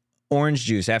like orange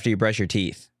juice after you brush your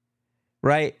teeth,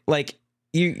 right? Like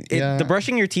the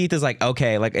brushing your teeth is like,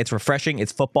 okay, like it's refreshing,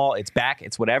 it's football, it's back,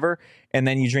 it's whatever. And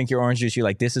then you drink your orange juice, you're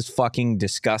like, this is fucking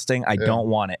disgusting. I don't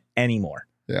want it anymore.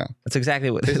 Yeah. That's exactly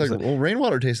what it tastes like. Well,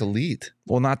 rainwater tastes elite.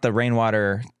 Well, not the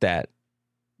rainwater that.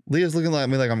 Leah's looking at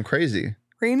me like I'm crazy.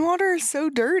 Rainwater is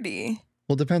so dirty.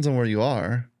 Well, it depends on where you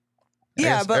are. I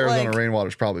Yeah, guess but Arizona like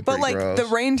rainwater's probably but pretty like gross. the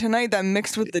rain tonight that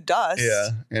mixed with the dust. Yeah,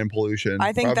 and pollution.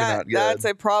 I think probably that's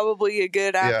probably a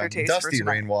good aftertaste. Yeah, for dusty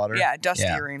tonight. rainwater. Yeah, dusty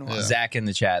rainwater. Yeah. Zach in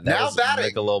the chat. That Now was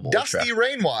batting, Michelob Ultra. dusty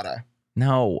rainwater.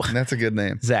 No, That's a good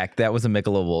name. Zach, that was a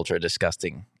Michelob Ultra.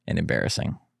 Disgusting and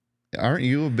embarrassing. Aren't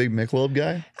you a big Michelob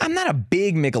guy? I'm not a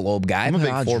big Michelob guy, I'm a but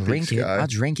big I'll Four drink Peaks it. guy. I'll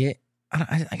drink it.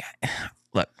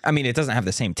 Look, I mean, it doesn't have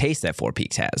the same taste that Four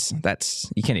Peaks has.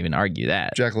 You can't even argue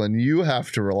that. Jacqueline, you have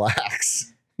to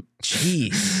relax.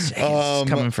 Jeez, it's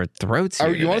coming for throats here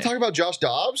You want to today. talk about Josh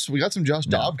Dobbs? We got some Josh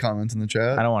Dobbs comments in the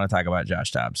chat. I don't want to talk about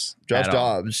Josh Dobbs. Josh at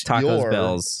all. Dobbs, Tacos your-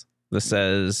 Bells. This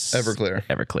says Everclear.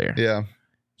 Everclear. Yeah.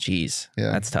 Jeez.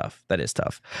 Yeah. That's tough. That is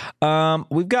tough.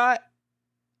 We've got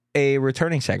a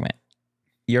returning segment,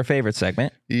 your favorite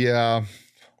segment. Yeah.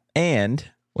 And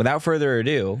without further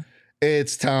ado,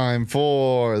 It's time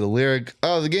for the lyric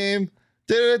of the game.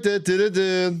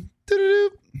 Du-du-du-du-du-du.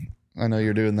 I know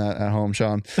you're doing that at home,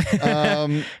 Sean.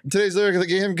 Today's lyric of the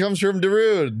game comes from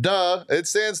Darude. Duh, it's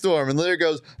Sandstorm. And the lyric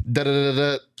goes,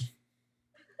 da-da-da-da-da.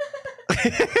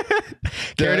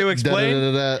 care to explain?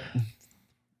 Da-da-da-da-da.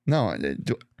 No,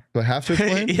 do I have to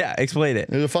explain? Yeah, explain it.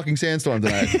 There's a fucking sandstorm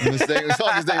tonight. The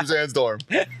song is named Sandstorm.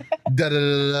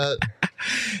 Da-da-da-da-da.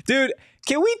 Dude,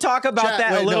 can we talk about Chat,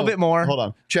 that wait, a little no, bit more? Hold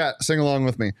on. Chat, sing along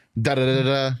with me.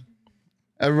 Da-da-da-da-da.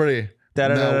 Everybody.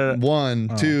 Da-da-da-da-da. No,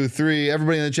 1, 2, 3.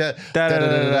 Everybody in the chat.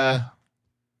 Da-da-da-da-da.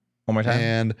 One more time.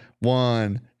 And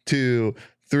 1, 2,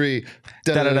 3.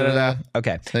 Da-da-da-da-da.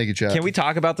 Okay. Thank you, chat. Can we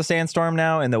talk about the sandstorm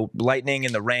now and the lightning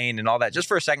and the rain and all that just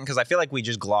for a second? Because I feel like we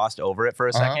just glossed over it for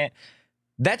a second.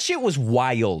 That shit was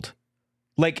wild.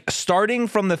 Like, starting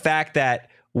from the fact that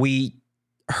we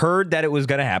heard that it was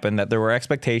going to happen, that there were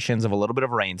expectations of a little bit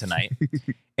of rain tonight.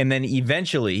 And then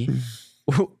eventually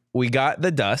we got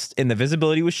the dust and the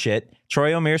visibility was shit.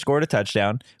 Troy O'Meara scored a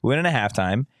touchdown. We went into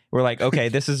halftime. We're like, okay,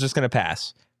 this is just going to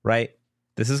pass, right?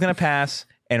 This is going to pass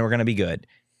and we're going to be good.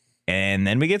 And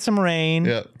then we get some rain.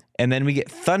 Yep. And then we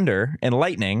get thunder and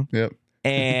lightning. Yep.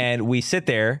 And we sit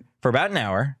there for about an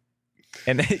hour.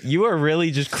 And you are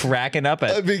really just cracking up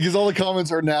at Because all the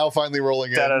comments are now finally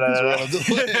rolling in. Da-da-da-da. We're on a delay.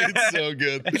 It's so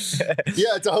good.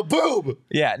 Yeah, it's a haboob.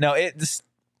 Yeah, no,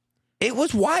 it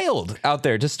was wild out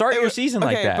there to start your season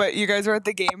like that. But you guys were at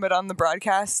the game, but on the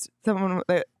broadcast, they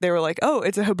were like, "Oh,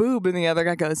 it's a haboob," and the other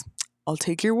guy goes, "I'll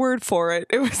take your word for it."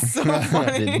 It was so I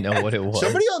funny. didn't know what it was.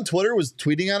 Somebody on Twitter was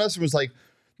tweeting at us and was like,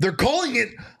 they're calling it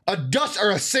a dust or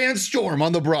a sandstorm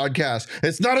on the broadcast.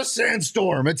 It's not a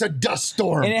sandstorm. It's a dust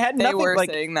storm. And it had They nothing were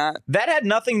like saying that. that had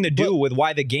nothing to do with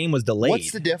why the game was delayed. What's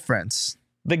the difference?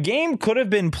 The game could have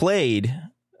been played.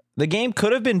 The game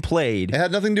could have been played. It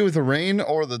had nothing to do with the rain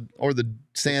or the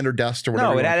sand or dust or whatever.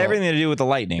 No, you it wanna had call everything to do with the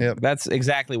lightning. Yep. That's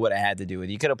exactly what it had to do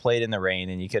with. You could have played in the rain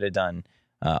and you could have done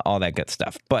all that good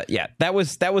stuff. But yeah, that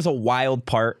was a wild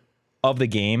part of the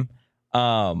game.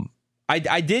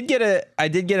 I did get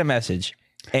a message,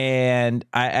 and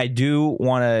I do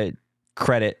want to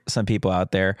credit some people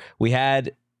out there. We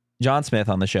had John Smith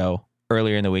on the show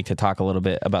earlier in the week to talk a little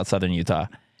bit about Southern Utah.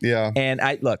 Yeah. And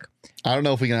I don't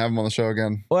know if we can have him on the show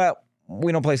again. well,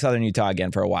 we don't play Southern Utah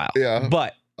again for a while. Yeah.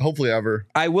 But Hopefully ever.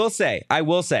 I will say,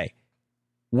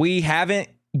 we haven't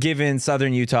given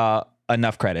Southern Utah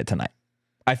enough credit tonight.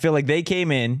 I feel like they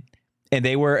came in and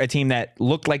they were a team that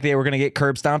looked like they were going to get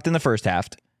curb stomped in the first half,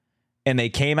 and they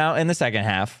came out in the second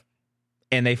half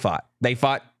and they fought. They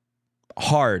fought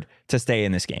hard to stay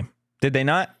in this game. Did they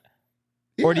not?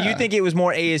 Or do you Yeah. think it was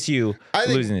more ASU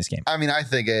losing this game? I mean, I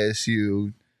think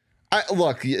ASU.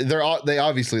 They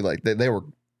obviously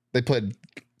they played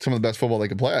some of the best football they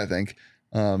could play. I think,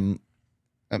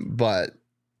 but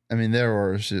I mean,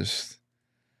 there was just.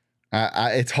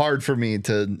 It's hard for me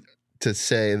to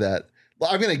say that. Well,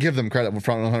 I'm going to give them credit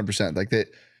from 100%. Like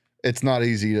it's not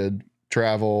easy to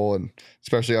travel, and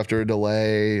especially after a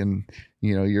delay, and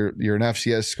you're an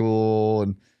FCS school,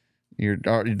 and you're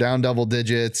down double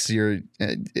digits. You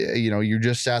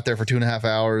just sat there for 2.5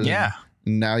 hours. Yeah.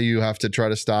 And now you have to try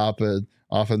to stop an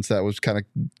offense that was kind of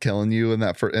killing you at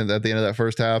the end of that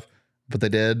first half, but they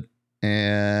did,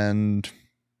 and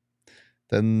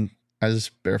then as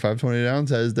Bear 520 down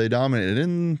says, they dominated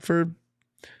in for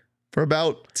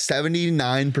about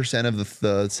 79% of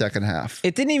the second half.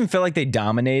 It didn't even feel like they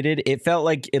dominated. It felt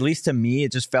like, at least to me,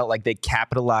 it just felt like they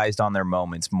capitalized on their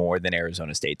moments more than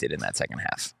Arizona State did in that second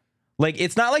half. Like,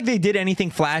 it's not like they did anything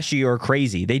flashy or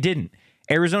crazy. They didn't.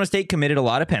 Arizona State committed a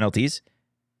lot of penalties,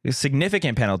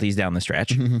 significant penalties down the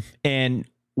stretch. And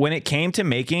when it came to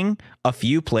making a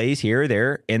few plays here or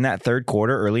there in that third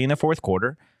quarter, early in the fourth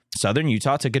quarter, Southern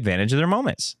Utah took advantage of their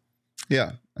moments.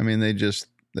 Yeah. I mean, they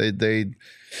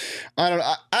I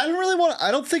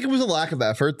don't think it was a lack of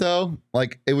effort though.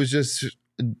 Like it was just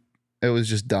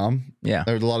dumb. Yeah.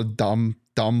 There was a lot of dumb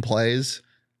plays.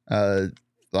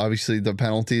 Obviously the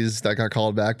penalties that got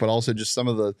called back, but also just some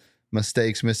of the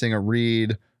mistakes, missing a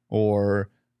read or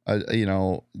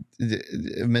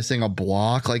missing a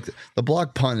block. Like the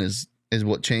block punt is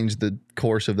what changed the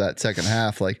course of that second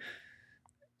half. Like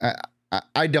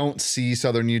I don't see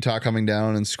Southern Utah coming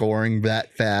down and scoring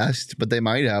that fast, but they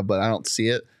might have, but I don't see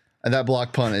it. And that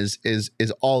block punt is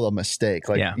all a mistake.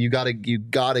 Like you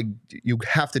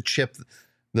have to chip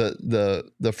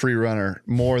the free runner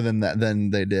more than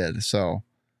they did. So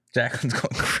Jacqueline's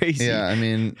going crazy. Yeah, I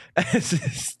mean,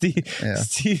 Steven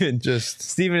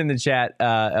in the chat,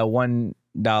 a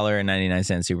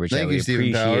 $1.99 super chat. Thank We you, Steven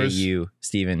appreciate Powers. you,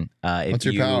 Steven. What's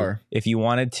your power? If you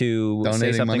wanted to say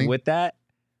Donating something money? with that,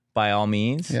 by all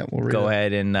means, we'll read go it.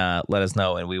 ahead and let us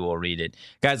know, and we will read it.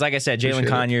 Guys, like I said, Jalen Appreciate it.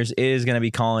 Conyers is going to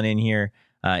be calling in here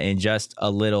in just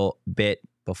a little bit.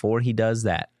 Before he does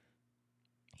that,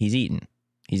 he's eating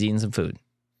some food.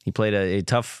 He played a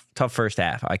tough first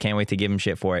half. I can't wait to give him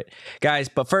shit for it. Guys,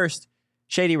 but first,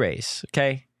 Shady Rays,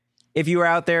 okay? If you were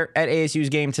out there at ASU's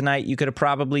game tonight, you could have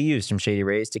probably used some Shady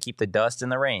Rays to keep the dust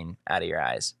and the rain out of your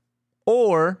eyes.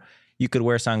 Or you could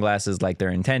wear sunglasses like they're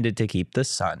intended to keep the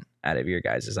sun out of your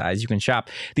guys' eyes. You can shop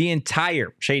the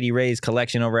entire Shady Rays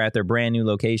collection over at their brand new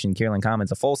location, Kierland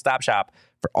Commons, a full stop shop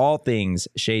for all things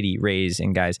Shady Rays.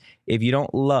 And guys, if you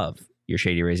don't love your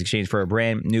Shady Rays, exchange for a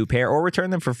brand new pair or return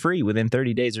them for free within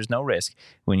 30 days. There's no risk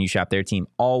when you shop. Their team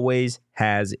always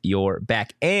has your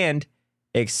back. And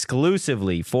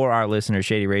exclusively for our listeners,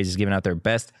 Shady Rays is giving out their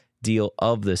best deal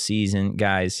of the season.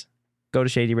 Guys, go to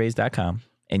shadyrays.com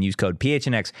and use code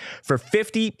PHNX for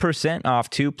 50% off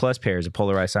 2+ pairs of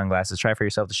polarized sunglasses. Try for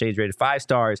yourself. The Shades rated 5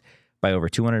 stars by over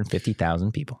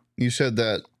 250,000 people. You said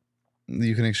that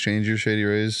you can exchange your Shady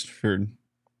Rays for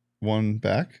one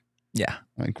back? Yeah.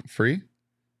 Like free?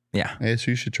 Yeah.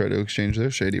 ASU should try to exchange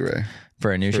their Shady Ray.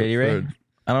 For a new Shady Ray?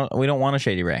 We don't want a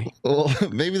Shady Ray. Well,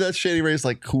 maybe that Shady Ray is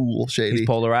like cool Shady. He's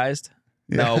polarized?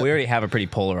 Yeah. No, we already have a pretty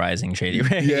polarizing Shady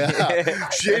Ray. Yeah.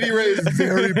 Shady Ray is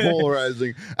very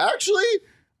polarizing. Actually,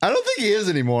 I don't think he is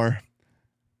anymore.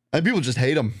 And people just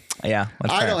hate him. Yeah.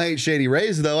 I don't hate Shady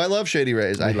Rays, though. I love Shady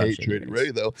Rays. I love hate Shady Shady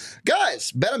Ray, though.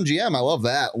 Guys, BetMGM, I love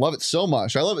that. Love it so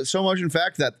much. I love it so much, in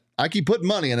fact, that I keep putting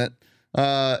money in it.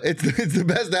 It's the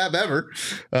best app ever.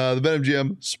 The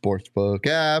BetMGM Sportsbook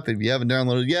app. If you haven't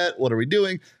downloaded it yet, what are we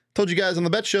doing? Told you guys on the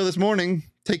bet show this morning,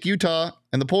 take Utah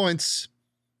and the points.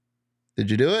 Did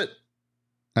you do it?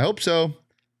 I hope so.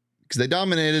 Because they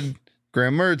dominated.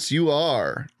 Graham Mertz, you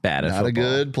are bad at not a football.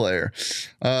 good player.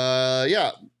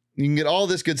 Yeah, you can get all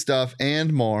this good stuff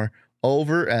and more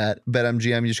over at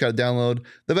BetMGM. You just got to download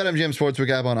the BetMGM Sportsbook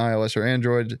app on iOS or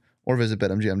Android, or visit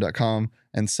BetMGM.com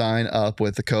and sign up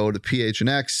with the code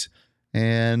PHNX.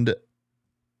 And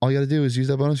all you got to do is use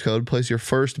that bonus code, place your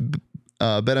first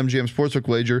BetMGM Sportsbook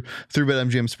wager through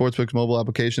BetMGM Sportsbook's mobile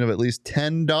application of at least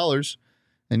 $10,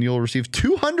 and you'll receive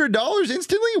 $200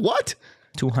 instantly. What?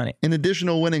 200 in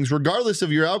additional winnings, regardless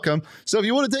of your outcome. So if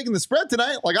you would have taken the spread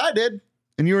tonight, like I did,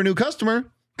 and you're a new customer,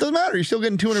 doesn't matter. You're still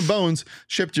getting 200 bones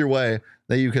shipped your way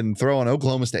that you can throw on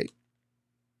Oklahoma State.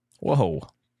 Whoa.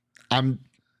 I'm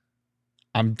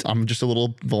just a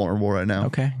little vulnerable right now.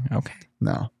 Okay.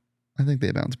 No, I think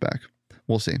they bounce back.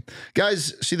 We'll see.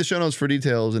 Guys, see the show notes for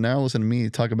details, and now listen to me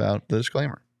talk about the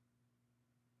disclaimer.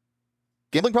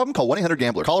 Gambling problem? Call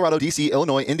 1-800-GAMBLER. Colorado, D.C.,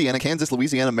 Illinois, Indiana, Kansas,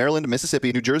 Louisiana, Maryland,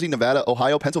 Mississippi, New Jersey, Nevada,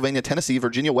 Ohio, Pennsylvania, Tennessee,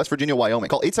 Virginia, West Virginia, Wyoming.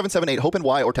 Call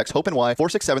 877-8-HOPE-NY or text HOPE-NY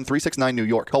 467-369 New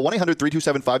York. Call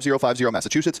 1-800-327-5050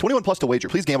 Massachusetts. 21 plus to wager.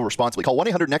 Please gamble responsibly. Call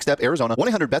 1-800-NEXT-STEP Arizona.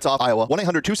 1-800-BETS-OFF Iowa.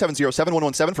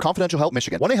 1-800-270-7117 for confidential help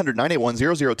Michigan.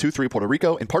 1-800-981-0023 Puerto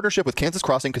Rico in partnership with Kansas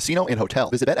Crossing Casino and Hotel.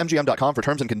 Visit BetMGM.com for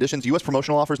terms and conditions. U.S.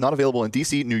 promotional offers not available in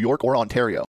D.C., New York, or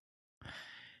Ontario.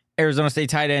 Arizona State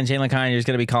tight end Jalen Conyers is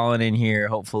going to be calling in here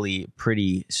hopefully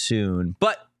pretty soon.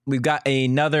 But we've got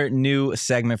another new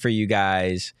segment for you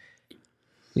guys.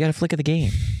 We got a flick of the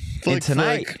game. And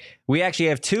tonight, We actually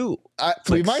have two.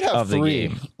 We might have of the 3.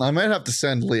 game. I might have to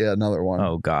send Leah another one.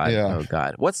 Oh God. Yeah. Oh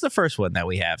God. What's the first one that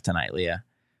we have tonight, Leah?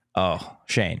 Oh,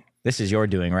 Shane, this is your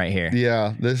doing right here.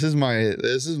 Yeah, this is my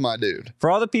dude.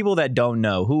 For all the people that don't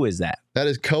know, who is that? That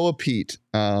is Koa Pete,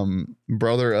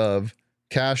 brother of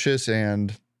Cassius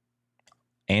and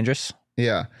Andrus?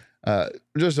 yeah,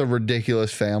 just a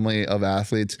ridiculous family of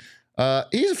athletes.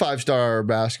 He's a 5-star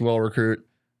basketball recruit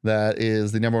that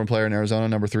is the number 1 player in Arizona,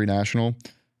 number 3 national,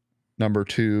 number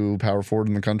 2 power forward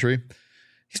in the country.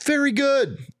 He's very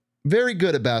good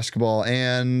at basketball,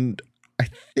 and I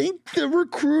think the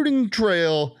recruiting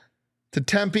trail to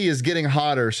Tempe is getting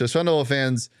hotter. So Sun Devil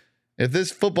fans, if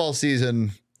this football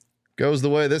season goes the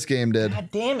way this game did, God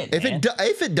damn it, if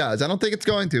it does, I don't think it's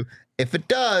going to. If it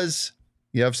does,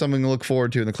 you have something to look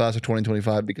forward to in the class of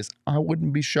 2025, because I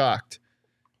wouldn't be shocked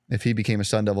if he became a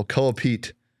Sun Devil. Koa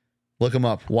Pete, look him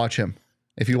up, watch him.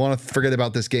 If you want to forget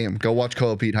about this game, go watch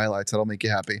Koa Pete highlights. That'll make you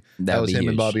happy. That was him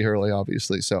and Bobby Hurley,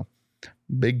 obviously. So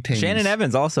big teams. Shannon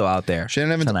Evans also out there.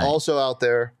 Shannon Evans also out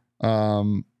there.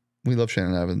 We love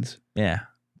Shannon Evans. Yeah.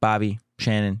 Bobby,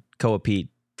 Shannon, Koa Pete,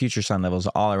 future Sun Devils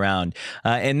all around.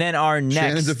 And then our next.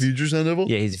 Shannon's a future Sun Devil?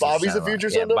 Yeah, he's a Bobby's a future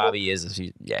Sun Devil? Bobby is a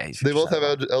future. Yeah, he's They both have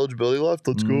eligibility left?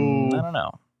 Let's go. I don't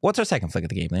know. What's our second flick of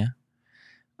the game, Leah?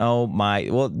 Oh my.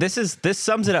 Well, this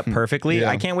sums it up perfectly.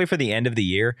 Yeah. I can't wait for the end of the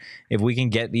year if we can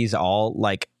get these all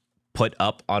like put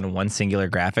up on one singular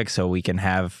graphic so we can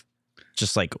have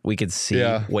just like we could see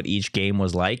what each game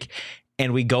was like.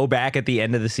 And we go back at the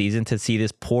end of the season to see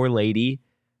this poor lady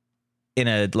in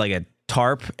a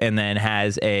tarp and then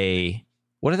has a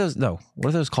what are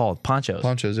those called? Ponchos.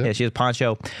 Ponchos, yeah. Yeah, she has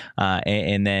poncho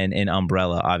and then an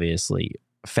umbrella, obviously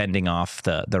fending off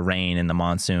the rain and the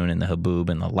monsoon and the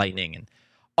haboob and the lightning and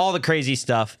all the crazy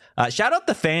stuff. Shout out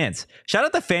the fans. Shout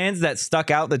out the fans that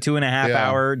stuck out the 2.5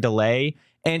 hour delay.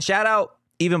 And shout out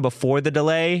even before the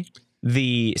delay,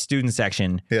 the student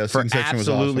section for student section was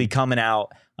absolutely awesome. Coming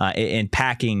out and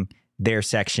packing their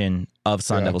section of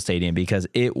Sun Devil Stadium because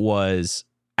it was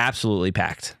absolutely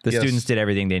packed. The students did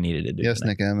everything they needed to do. Yes,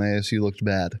 tonight. Nick, MASU looked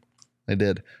bad. They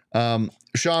did.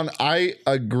 Sean, I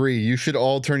agree. You should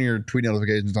all turn your tweet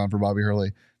notifications on for Bobby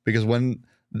Hurley, because when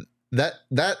that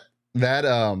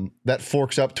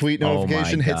forks up tweet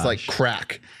notification hits like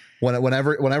crack.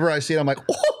 Whenever I see it, I'm like,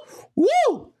 oh,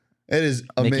 woo! It is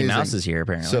amazing. Mickey Mouse is here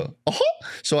apparently.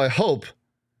 So I hope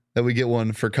that we get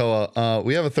one for Koa.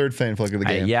 We have a third fan flick of the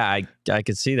game. I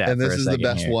could see that. And this is the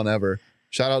best one ever.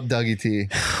 Shout out Dougie T.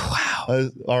 Wow.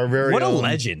 What a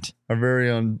legend. Our very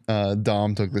own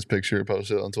Dom took this picture,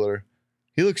 posted it on Twitter.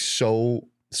 He looks so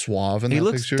suave in that picture. He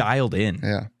looks dialed in.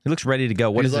 Yeah. He looks ready to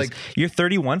go. What is this? Year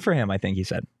 31 for him, I think he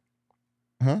said.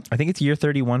 Huh? I think it's year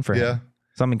 31 for him. Yeah.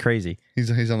 Something crazy.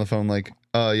 He's on the phone like,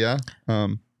 yeah.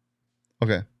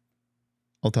 Okay.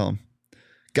 I'll tell him.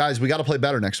 Guys, we got to play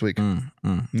better next week.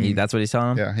 That's what he's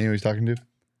telling him? Yeah. You know who he's talking to?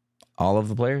 All of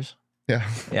the players? Yeah.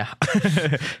 Yeah.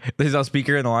 He's on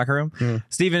speaker in the locker room. Mm.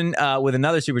 Steven with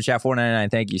another super chat,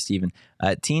 $4.99. Thank you, Steven.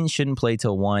 Teens shouldn't play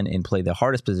till 1 and play the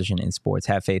hardest position in sports.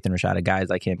 Have faith in Rashada. Guys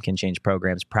like him can change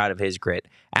programs. Proud of his grit.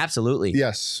 Absolutely.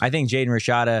 Yes. I think Jaden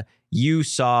Rashada, you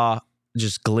saw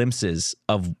just glimpses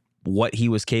of what he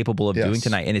was capable of doing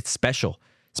tonight. And it's special.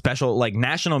 Like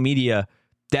national media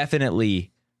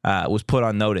definitely was put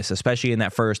on notice, especially in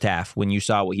that first half when you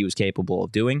saw what he was capable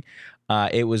of doing.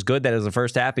 It was good that it was the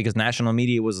first half because national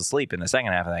media was asleep in the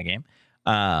second half of that game.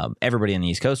 Everybody in the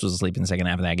East Coast was asleep in the second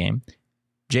half of that game.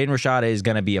 Jaden Rashada is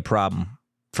going to be a problem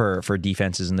for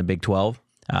defenses in the Big 12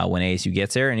 when ASU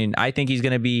gets there. And I think he's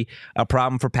going to be a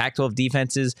problem for Pac-12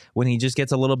 defenses when he just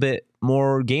gets a little bit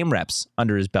more game reps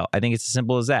under his belt. I think it's as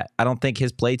simple as that. I don't think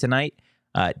his play tonight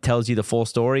tells you the full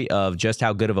story of just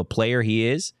how good of a player he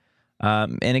is.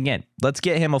 And again, let's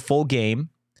get him a full game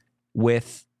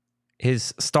with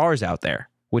his stars out there,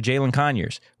 with Jalen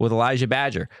Conyers, with Elijah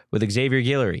Badger, with Xavier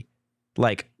Guillory.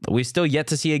 Like, we still yet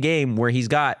to see a game where he's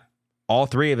got all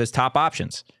three of his top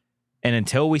options. And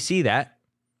until we see that,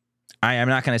 I am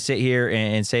not going to sit here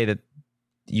and say that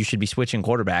you should be switching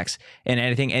quarterbacks. And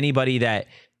I think anybody that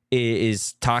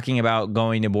is talking about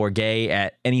going to Bourget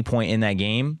at any point in that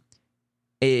game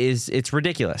it's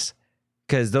ridiculous.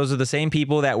 Because those are the same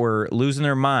people that were losing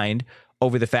their mind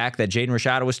over the fact that Jaden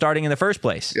Rashada was starting in the first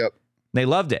place. Yep. They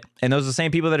loved it. And those are the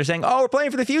same people that are saying, oh, we're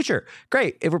playing for the future.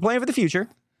 Great. If we're playing for the future,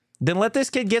 then let this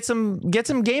kid get some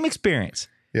game experience.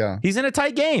 Yeah. He's in a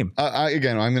tight game. I'm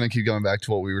going to keep going back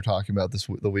to what we were talking about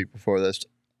the week before this.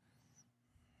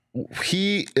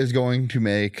 He is going to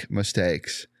make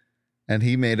mistakes, and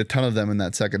he made a ton of them in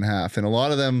that second half. And a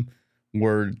lot of them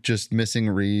were just missing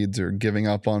reads or giving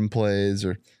up on plays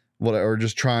or or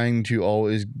just trying to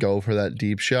always go for that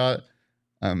deep shot.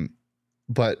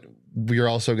 But we're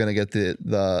also going to get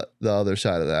the other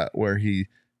side of that where he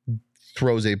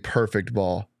throws a perfect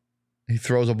ball. He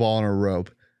throws a ball on a rope.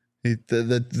 We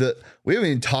haven't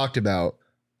even talked about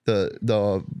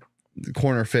the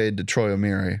corner fade to Troy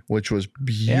O'Meara, which was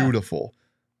beautiful.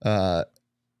 Yeah.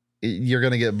 You're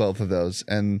going to get both of those.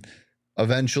 And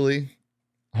eventually,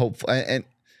 hopefully, and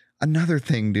another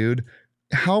thing, dude,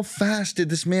 how fast did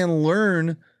this man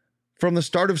learn from the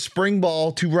start of spring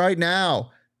ball to right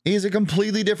now? He's a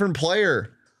completely different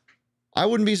player. I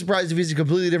wouldn't be surprised if he's a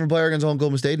completely different player against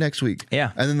Oklahoma State next week.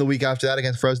 Yeah. And then the week after that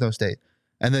against Fresno State.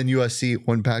 And then USC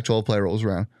when Pac-12 play rolls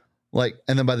around.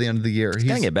 And then by the end of the year, he's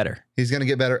going to get better. He's going to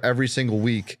get better every single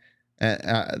week.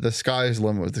 And the sky is the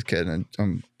limit with this kid. And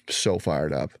I'm so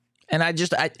fired up. And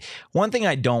one thing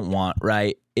I don't want,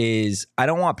 right, is I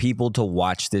don't want people to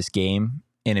watch this game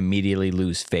and immediately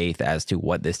lose faith as to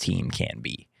what this team can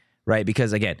be, right?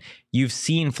 Because again, you've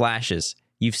seen flashes.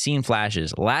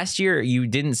 Last year, you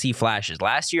didn't see flashes.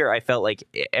 Last year, I felt like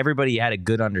everybody had a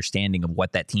good understanding of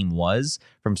what that team was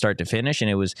from start to finish. And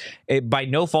it was by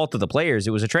no fault of the players.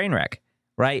 It was a train wreck,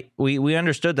 right? We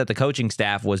understood that the coaching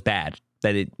staff was bad,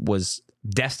 that it was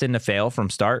destined to fail from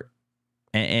start.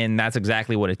 And that's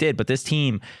exactly what it did. But this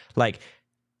team,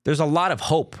 there's a lot of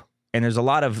hope and there's a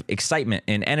lot of excitement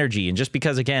and energy. And just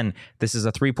because, again, this is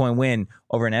a 3-point win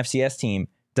over an FCS team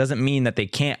doesn't mean that they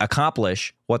can't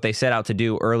accomplish what they set out to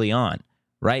do early on,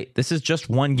 right? This is just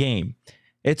one game.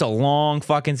 It's a long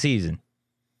fucking season.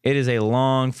 It is a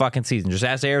long fucking season. Just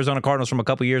ask the Arizona Cardinals from a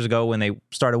couple years ago when they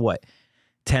started,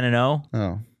 10-0?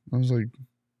 Oh, I was like,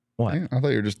 what? I thought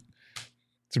you were just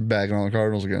bagging on the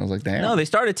Cardinals again. I was like, damn. No, they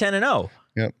started 10-0.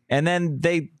 Yep. And then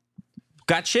they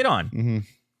got shit on. Mm-hmm.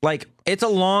 It's a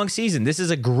long season. This is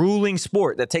a grueling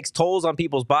sport that takes tolls on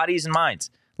people's bodies and minds.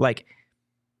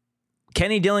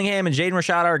 Kenny Dillingham and Jaden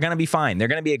Rashada are going to be fine. They're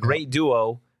going to be a great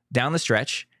duo down the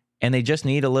stretch, and they just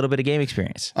need a little bit of game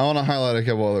experience. I want to highlight a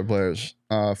couple other players.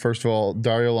 First of all,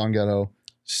 Dario Longetto,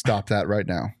 stop that right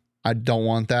now. I don't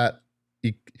want that.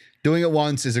 Doing it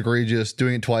once is egregious.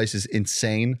 Doing it twice is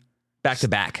insane. Back to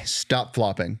back. Stop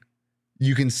flopping.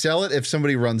 You can sell it if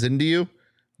somebody runs into you,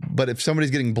 but if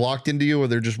somebody's getting blocked into you or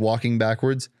they're just walking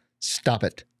backwards, stop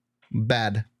it.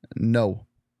 Bad. No.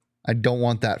 I don't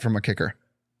want that from a kicker.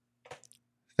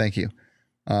 Thank you.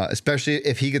 Especially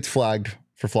if he gets flagged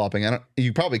for flopping.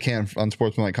 You probably can on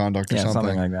sportsmanlike conduct or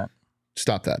something like that.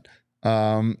 Stop that.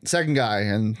 Second guy,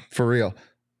 and for real,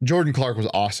 Jordan Clark was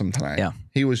awesome tonight. Yeah.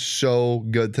 He was so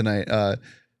good tonight. I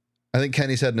think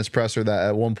Kenny said in his presser that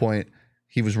at one point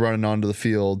he was running onto the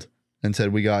field and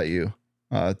said, "We got you,"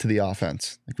 to the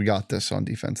offense. We got this on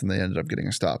defense, and they ended up getting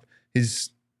a stop. He's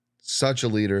such a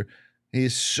leader.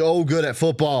 He's so good at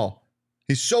football.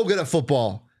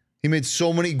 He made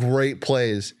so many great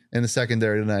plays in the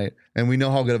secondary tonight, and we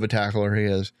know how good of a tackler he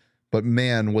is. But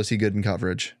man, was he good in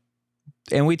coverage.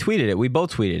 And we tweeted it. We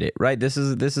both tweeted it, right? This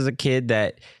is a kid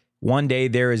that one day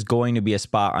there is going to be a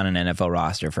spot on an NFL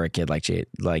roster for a kid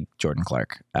like Jordan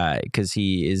Clark, because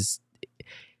he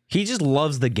just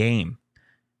loves the game,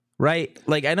 right?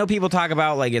 I know people talk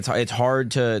about it's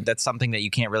hard to. That's something that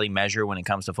you can't really measure when it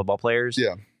comes to football players.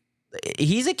 Yeah.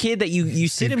 He's a kid that you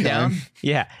sit him down.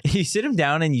 Yeah. You sit him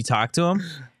down and you talk to him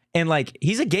and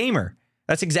he's a gamer.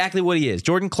 That's exactly what he is.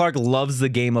 Jordan Clark loves the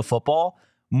game of football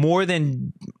more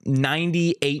than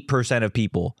 98% of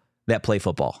people that play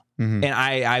football. Mm-hmm. And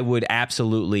I would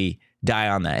absolutely die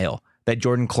on that hill that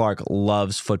Jordan Clark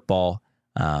loves football.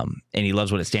 And he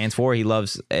loves what it stands for. He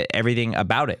loves everything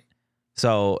about it.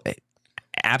 So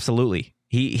absolutely.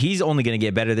 He's only going to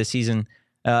get better this season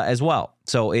as well.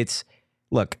 So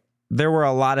look, there were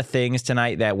a lot of things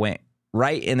tonight that went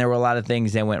right, and there were a lot of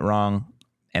things that went wrong,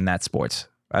 and that's sports.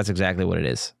 That's exactly what it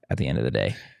is at the end of the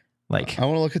day. I want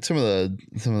to look at some of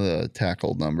the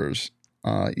tackle numbers.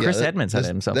 Chris Edmonds had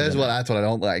himself. That's what I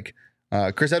don't like.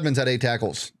 Chris Edmonds had 8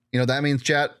 tackles. You know what that means,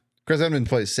 chat? Chris Edmonds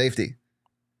plays safety.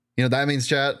 You know what that means,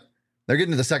 chat? They're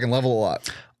getting to the second level a lot.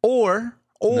 Or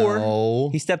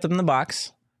he stepped up in the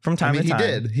box from time to time.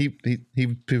 He did.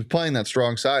 He was playing that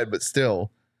strong side, but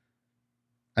still.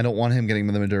 I don't want him getting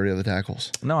the majority of the tackles.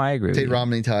 No, I agree. Tate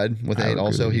Romney tied with 8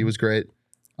 also. He was great.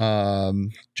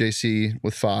 JC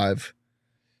with 5.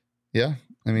 Yeah,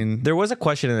 I mean. There was a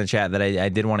question in the chat that I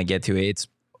did want to get to. It's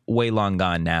way long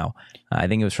gone now. I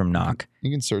think it was from Knock.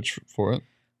 You can search for it.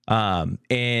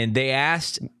 And they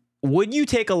asked, would you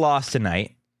take a loss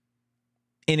tonight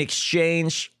in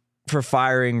exchange for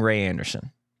firing Ray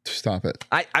Anderson? Stop it.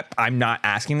 I'm not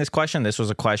asking this question. This was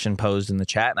a question posed in the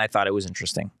chat, and I thought it was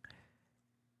interesting.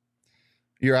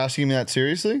 You're asking me that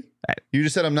seriously? You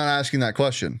just said I'm not asking that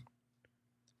question.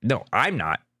 No, I'm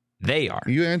not. They are.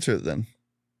 You answer it then.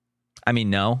 I mean,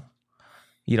 no.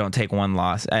 You don't take one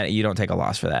loss. You don't take a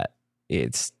loss for that.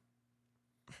 It's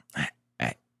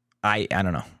I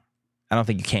don't know. I don't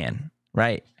think you can,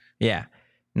 right? Yeah.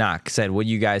 Knock said, would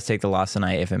you guys take the loss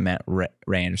tonight if it meant Ray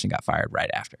Anderson got fired right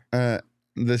after?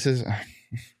 This is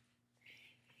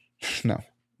no.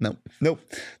 Not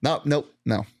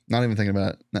even thinking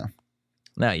about it.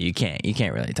 No, you can't. You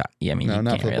can't really talk. Yeah, I mean, no, you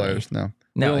not can't for the really. players. No,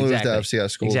 No, we don't exactly. lose to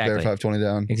FCS schools. Exactly. They're 520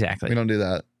 down. Exactly. We don't do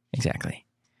that. Exactly.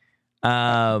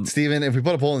 Steven, if we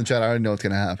put a poll in the chat, I already know what's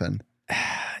going to happen.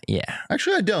 Yeah.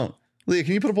 Actually, I don't. Leah,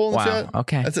 can you put a poll in the chat?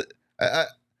 Okay. That's it.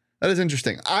 That is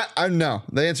interesting. I'm no.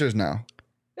 The answer is no.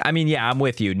 I mean, yeah, I'm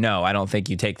with you. No, I don't think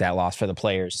you take that loss for the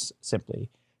players simply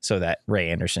so that Ray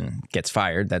Anderson gets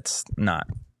fired. That's not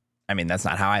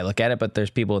how I look at it, but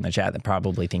there's people in the chat that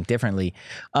probably think differently.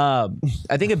 I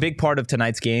think a big part of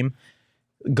tonight's game,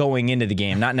 going into the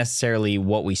game, not necessarily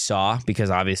what we saw,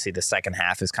 because obviously the second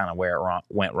half is kind of where it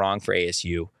went wrong for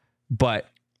ASU, but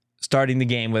starting the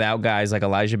game without guys like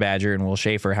Elijah Badger and Will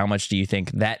Schaefer, how much do you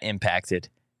think that impacted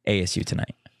ASU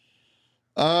tonight?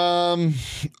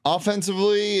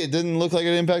 Offensively, it didn't look like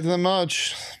it impacted them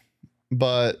much,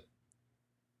 but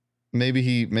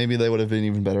maybe they would have been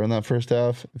even better in that first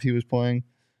half if he was playing.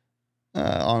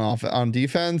 On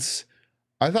defense,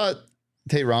 I thought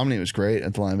Tate Romney was great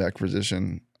at the linebacker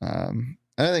position. And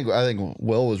I think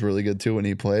Will was really good too when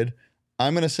he played.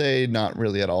 I'm gonna say not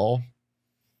really at all.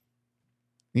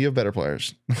 You have better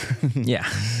players. Yeah.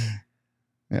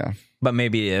 Yeah. But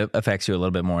maybe it affects you a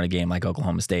little bit more in a game like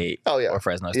Oklahoma State or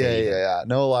Fresno State. Yeah.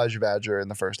 No Elijah Badger in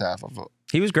the first half of it.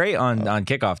 He was great on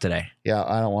kickoff today. Yeah,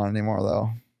 I don't want any more though.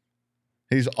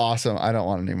 He's awesome. I don't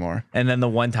want any more. And then the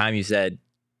one time you said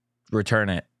return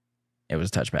it, it was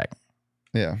a touchback.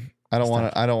 Yeah. I don't want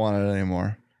it. I don't want it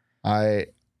anymore.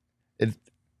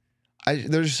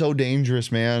 They're so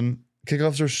dangerous, man.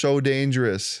 Kickoffs are so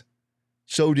dangerous.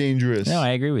 So dangerous. No, I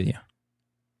agree with you.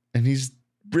 And he's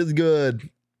really good.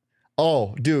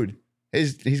 Oh, dude.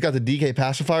 He's got the DK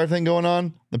pacifier thing going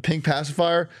on. The pink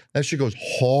pacifier. That shit goes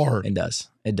hard. It does.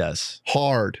 It does.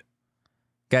 Hard.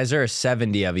 Guys, there are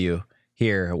 70 of you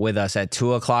here with us at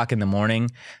 2:00 in the morning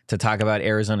to talk about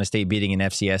Arizona State beating an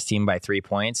FCS team by 3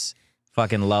 points.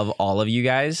 Fucking love all of you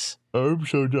guys. I'm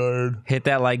so tired. Hit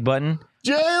that like button.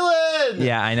 Jalen!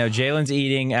 Yeah, I know. Jalen's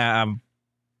eating. I'm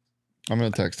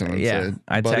going to text him and say,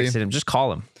 I buddy, texted him. Just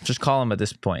call him. Just call him at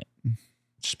this point.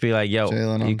 Just be like, yo,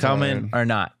 Jalen, you I'm coming tired. or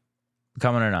not?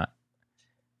 Coming or not?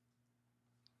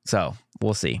 So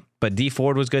we'll see. But D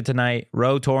Ford was good tonight.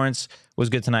 Roe Torrance was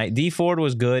good tonight. D Ford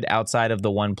was good outside of the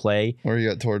one play where he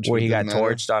got torched. where he got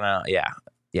torched on a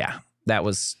That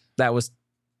was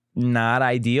not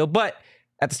ideal. But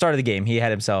at the start of the game, he had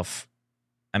himself.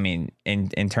 I mean,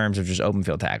 in terms of just open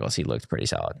field tackles, he looked pretty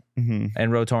solid. Mm-hmm.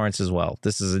 And Roe Torrance as well.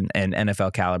 This is an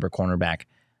NFL caliber cornerback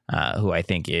who I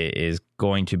think is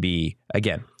going to be,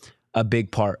 again, a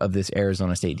big part of this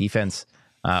Arizona State defense.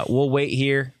 We'll wait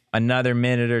here another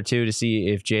minute or two to see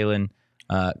if Jalen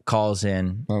calls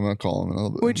in. I'm going to call him in a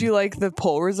little bit. Would you like the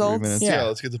poll 3 results? minutes. Yeah. Yeah,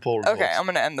 let's get the poll results. Okay, I'm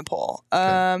going to end the poll.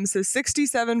 Okay. So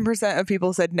 67% of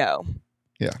people said no,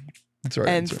 Yeah, that's the right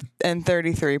answer. and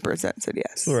 33% said yes.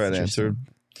 That's the right answer.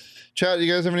 Chat,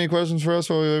 you guys have any questions for us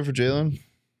while we wait for Jalen?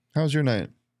 How's your night?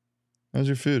 How's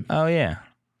your food? Oh, yeah.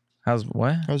 How's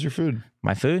your food?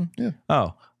 My food? Yeah.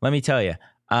 Oh, let me tell you.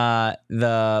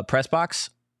 The press box,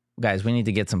 guys, we need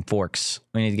to get some forks.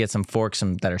 We need to get some forks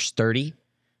that are sturdy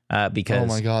because. Oh,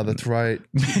 my God, that's right.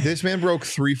 This man broke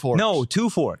 3 forks. No, 2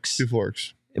 forks. 2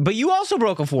 forks. But you also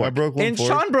broke a fork. I broke 1 and fork.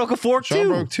 Sean broke a fork Sean too.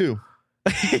 broke 2.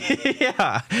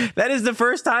 Yeah. That is the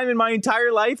first time in my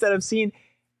entire life that I've seen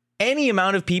any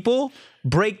amount of people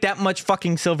break that much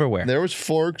fucking silverware. There was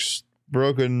forks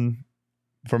broken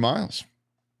for Miles.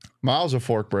 Miles a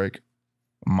fork break.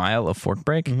 Mile of fork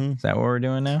break? Mhm. Is that what we're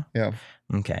doing now? Yeah.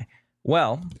 Okay.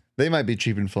 Well, They might be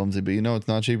cheap and flimsy, but you know it's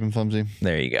not cheap and flimsy.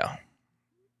 there you go.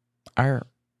 Our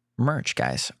merch,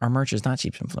 guys. Our merch is not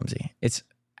cheap and flimsy. It's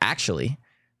actually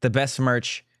the best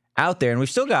merch out there. And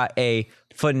we've still got a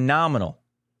phenomenal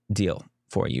deal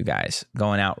for you guys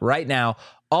going out right now.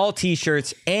 All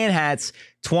t-shirts and hats,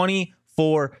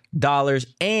 $24.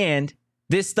 And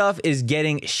this stuff is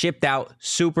getting shipped out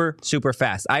super, super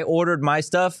fast. I ordered my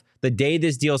stuff the day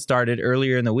this deal started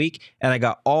earlier in the week, and I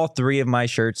got all 3 of my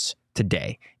shirts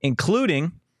today,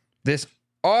 including this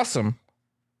awesome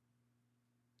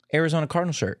Arizona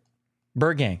Cardinal shirt.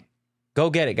 Bird Gang. Go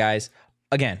get it, guys.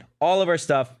 Again, all of our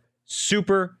stuff,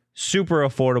 super, super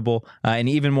affordable, and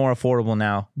even more affordable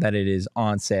now that it is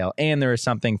on sale. And there is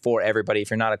something for everybody. If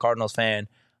you're not a Cardinals fan,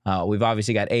 We've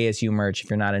obviously got ASU merch. If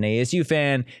you're not an ASU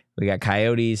fan, we got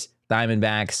Coyotes,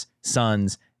 Diamondbacks,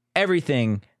 Suns,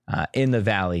 everything in the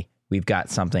Valley. We've got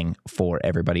something for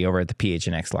everybody over at the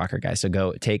PHNX Locker, guys. So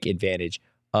go take advantage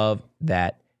of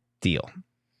that deal.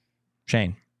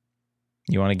 Shane,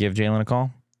 you want to give Jalen a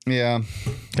call? Yeah.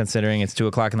 Considering it's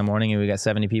 2:00 in the morning and we got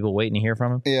 70 people waiting to hear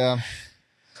from him? Yeah.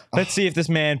 Let's see if this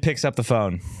man picks up the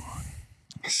phone.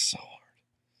 So hard.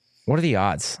 What are the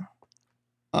odds?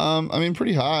 I mean,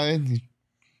 pretty high.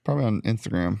 Probably on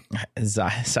Instagram.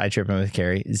 Side tripping with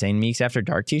Carrie. Zane Meeks after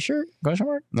dark t-shirt? Question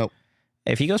mark? Nope.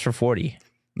 If he goes for 40.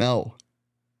 No.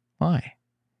 Why?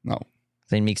 No.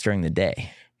 Zane Meeks during the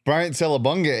day. Bryant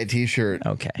Celebunga t-shirt.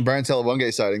 Okay. Bryant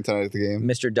Celebunga sighting tonight at the game.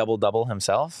 Mr. Double-Double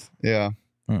himself? Yeah.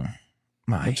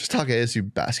 My. We'll just talk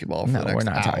ASU basketball for No, the next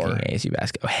we're not hour. talking ASU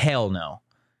basketball. Hell no.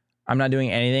 I'm not doing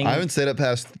anything. I haven't stayed up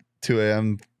past 2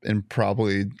 a.m. in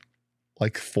probably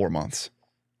like 4 months.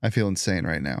 I feel insane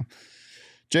right now.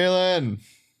 Jalen.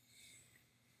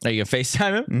 Are you going to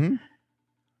FaceTime him?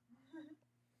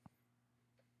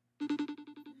 Mm-hmm.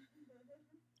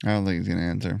 I don't think he's going to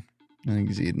answer. I think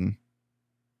he's eating.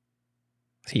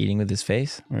 Is he eating with his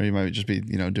face? Or he might just be,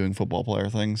 doing football player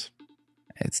things.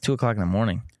 It's 2:00 in the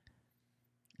morning.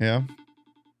 Yeah.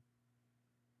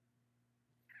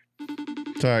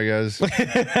 Sorry, guys.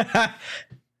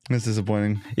 It's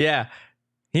disappointing. Yeah.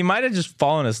 He might have just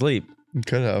fallen asleep. He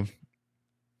could have.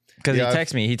 Because Yeah, he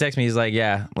texted me. He's like,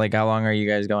 yeah, like, how long are you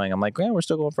guys going? I'm like, yeah, we're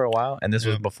still going for a while. And this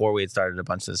was before we had started a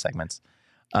bunch of the segments.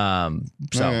 Guys,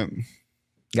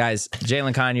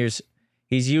 Jalen Conyers,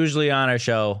 he's usually on our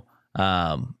show.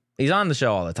 He's on the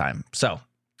show all the time. So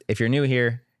if you're new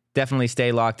here, definitely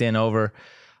stay locked in over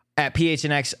at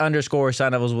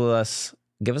PHNX_Sun Devils with us.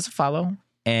 Give us a follow.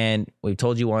 And we've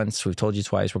told you once, we've told you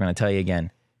twice, we're going to tell you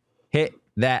again. Hit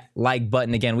that like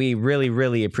button again. We really,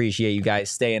 really appreciate you guys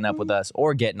staying up with us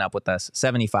or getting up with us.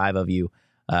 75 of you.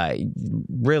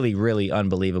 Really, really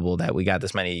unbelievable that we got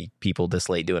this many people this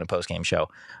late doing a post-game show.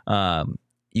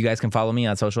 You guys can follow me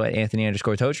on social at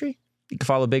Anthony_Totri. You can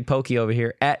follow Big Pokey over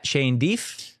here at Shane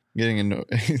Deef. Getting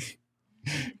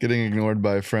ignored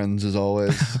by friends as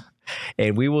always.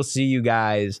 And we will see you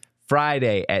guys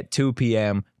Friday at 2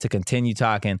 p.m. to continue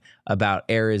talking about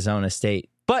Arizona State.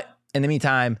 But in the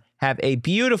meantime, have a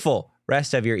beautiful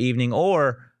rest of your evening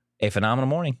or a phenomenal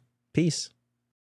morning. Peace.